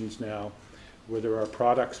occasions now where there are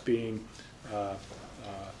products being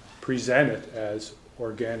presented as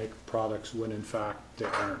organic products when in fact they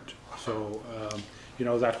aren't. So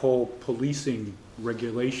that whole policing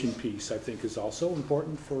regulation piece I think is also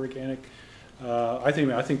important for organic. I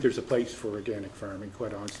think there's a place for organic farming,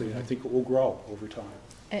 quite honestly, and I think it will grow over time.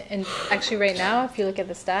 And actually right now, if you look at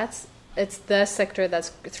the stats, it's the sector that's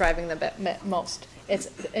thriving the most.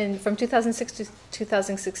 From 2006 to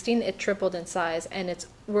 2016, it tripled in size, and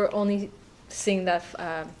we're only seeing that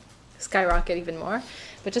skyrocket even more.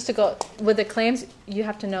 But just to go with the claims, you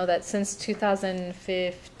have to know that since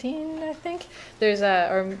 2015, I think,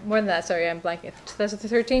 or more than that, sorry, I'm blanking,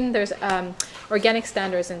 2013, there's organic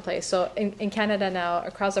standards in place. So in Canada now,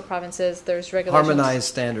 across the provinces, there's regulations. Harmonized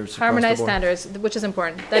standards. Harmonized standards, which is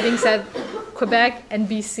important. That being said, Quebec and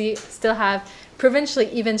BC still have provincially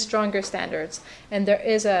even stronger standards. And there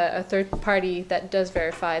is a third party that does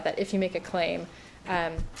verify that if you make a claim,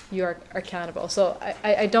 you are accountable. So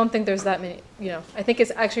I don't think there's that many, I think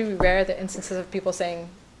it's actually rare the instances of people saying,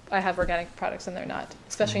 I have organic products and they're not,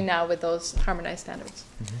 especially now with those harmonized standards.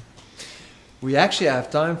 We actually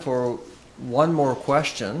have time for one more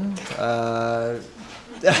question. I'm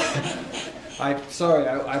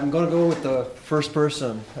going to go with the first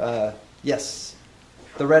person. Yes,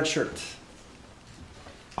 the red shirt.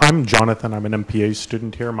 I'm Jonathan. I'm an MPA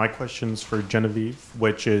student here. My question's for Genevieve,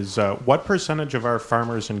 which is what percentage of our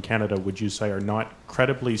farmers in Canada would you say are not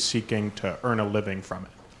credibly seeking to earn a living from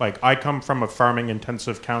it? Like, I come from a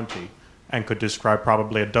farming-intensive county and could describe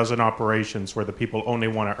probably a dozen operations where the people only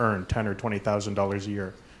want to earn $10,000 or $20,000 a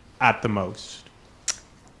year at the most.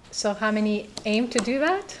 So how many aim to do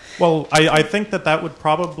that? Well, I think that would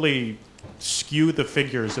probably skew the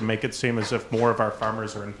figures and make it seem as if more of our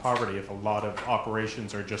farmers are in poverty if a lot of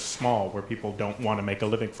operations are just small where people don't want to make a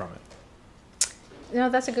living from it. No,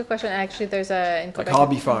 that's a good question. Actually, there's in Quebec, like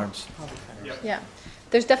hobby farms. Yeah,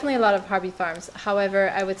 there's definitely a lot of hobby farms. However,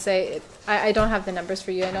 I would say I don't have the numbers for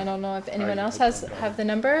you, and I don't know if anyone else have the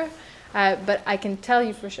number. But I can tell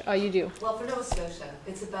you for sure. Oh, you do. Well, for Nova Scotia,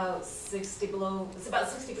 it's about 60%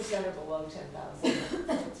 or below 10,000.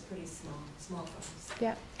 pretty small farms.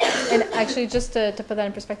 Yeah, and actually, just to put that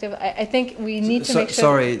in perspective, I think we need to make sure.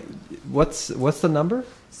 Sorry, what's the number?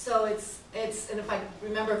 So it's and if I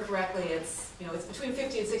remember correctly, it's between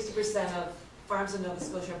 50 and 60% of farms in Nova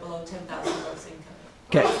Scotia are below 10,000 gross income.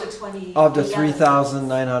 Okay. Of the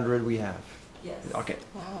 3,900 we have. Yes. Okay.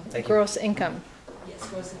 Wow. Thank gross you. income. Yes,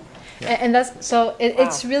 gross income. Yeah. And that's so.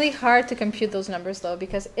 It's really hard to compute those numbers though,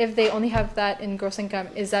 because if they only have that in gross income,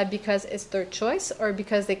 is that because it's their choice or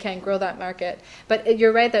because they can't grow that market? But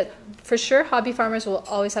you're right that for sure hobby farmers will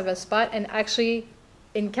always have a spot. And actually,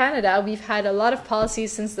 in Canada, we've had a lot of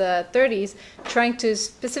policies since the 30s trying to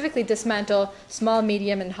specifically dismantle small,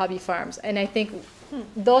 medium, and hobby farms. And I think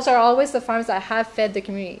those are always the farms that have fed the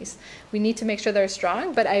communities. We need to make sure they're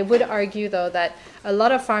strong. But I would argue though that a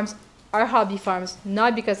lot of farms are hobby farms,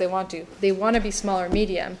 not because they want to. They want to be small or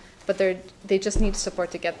medium, but they just need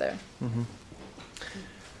support to get there. Mm-hmm.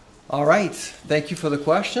 All right. Thank you for the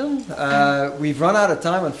question. We've run out of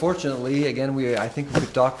time, unfortunately. Again, I think we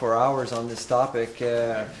could talk for hours on this topic.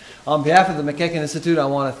 On behalf of the MacEachen Institute, I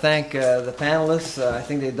want to thank the panelists. I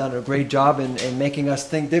think they've done a great job in making us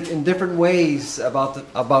think in different ways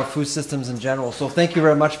about food systems in general. So thank you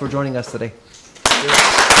very much for joining us today.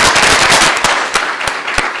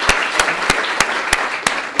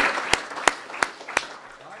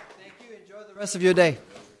 Rest of your day.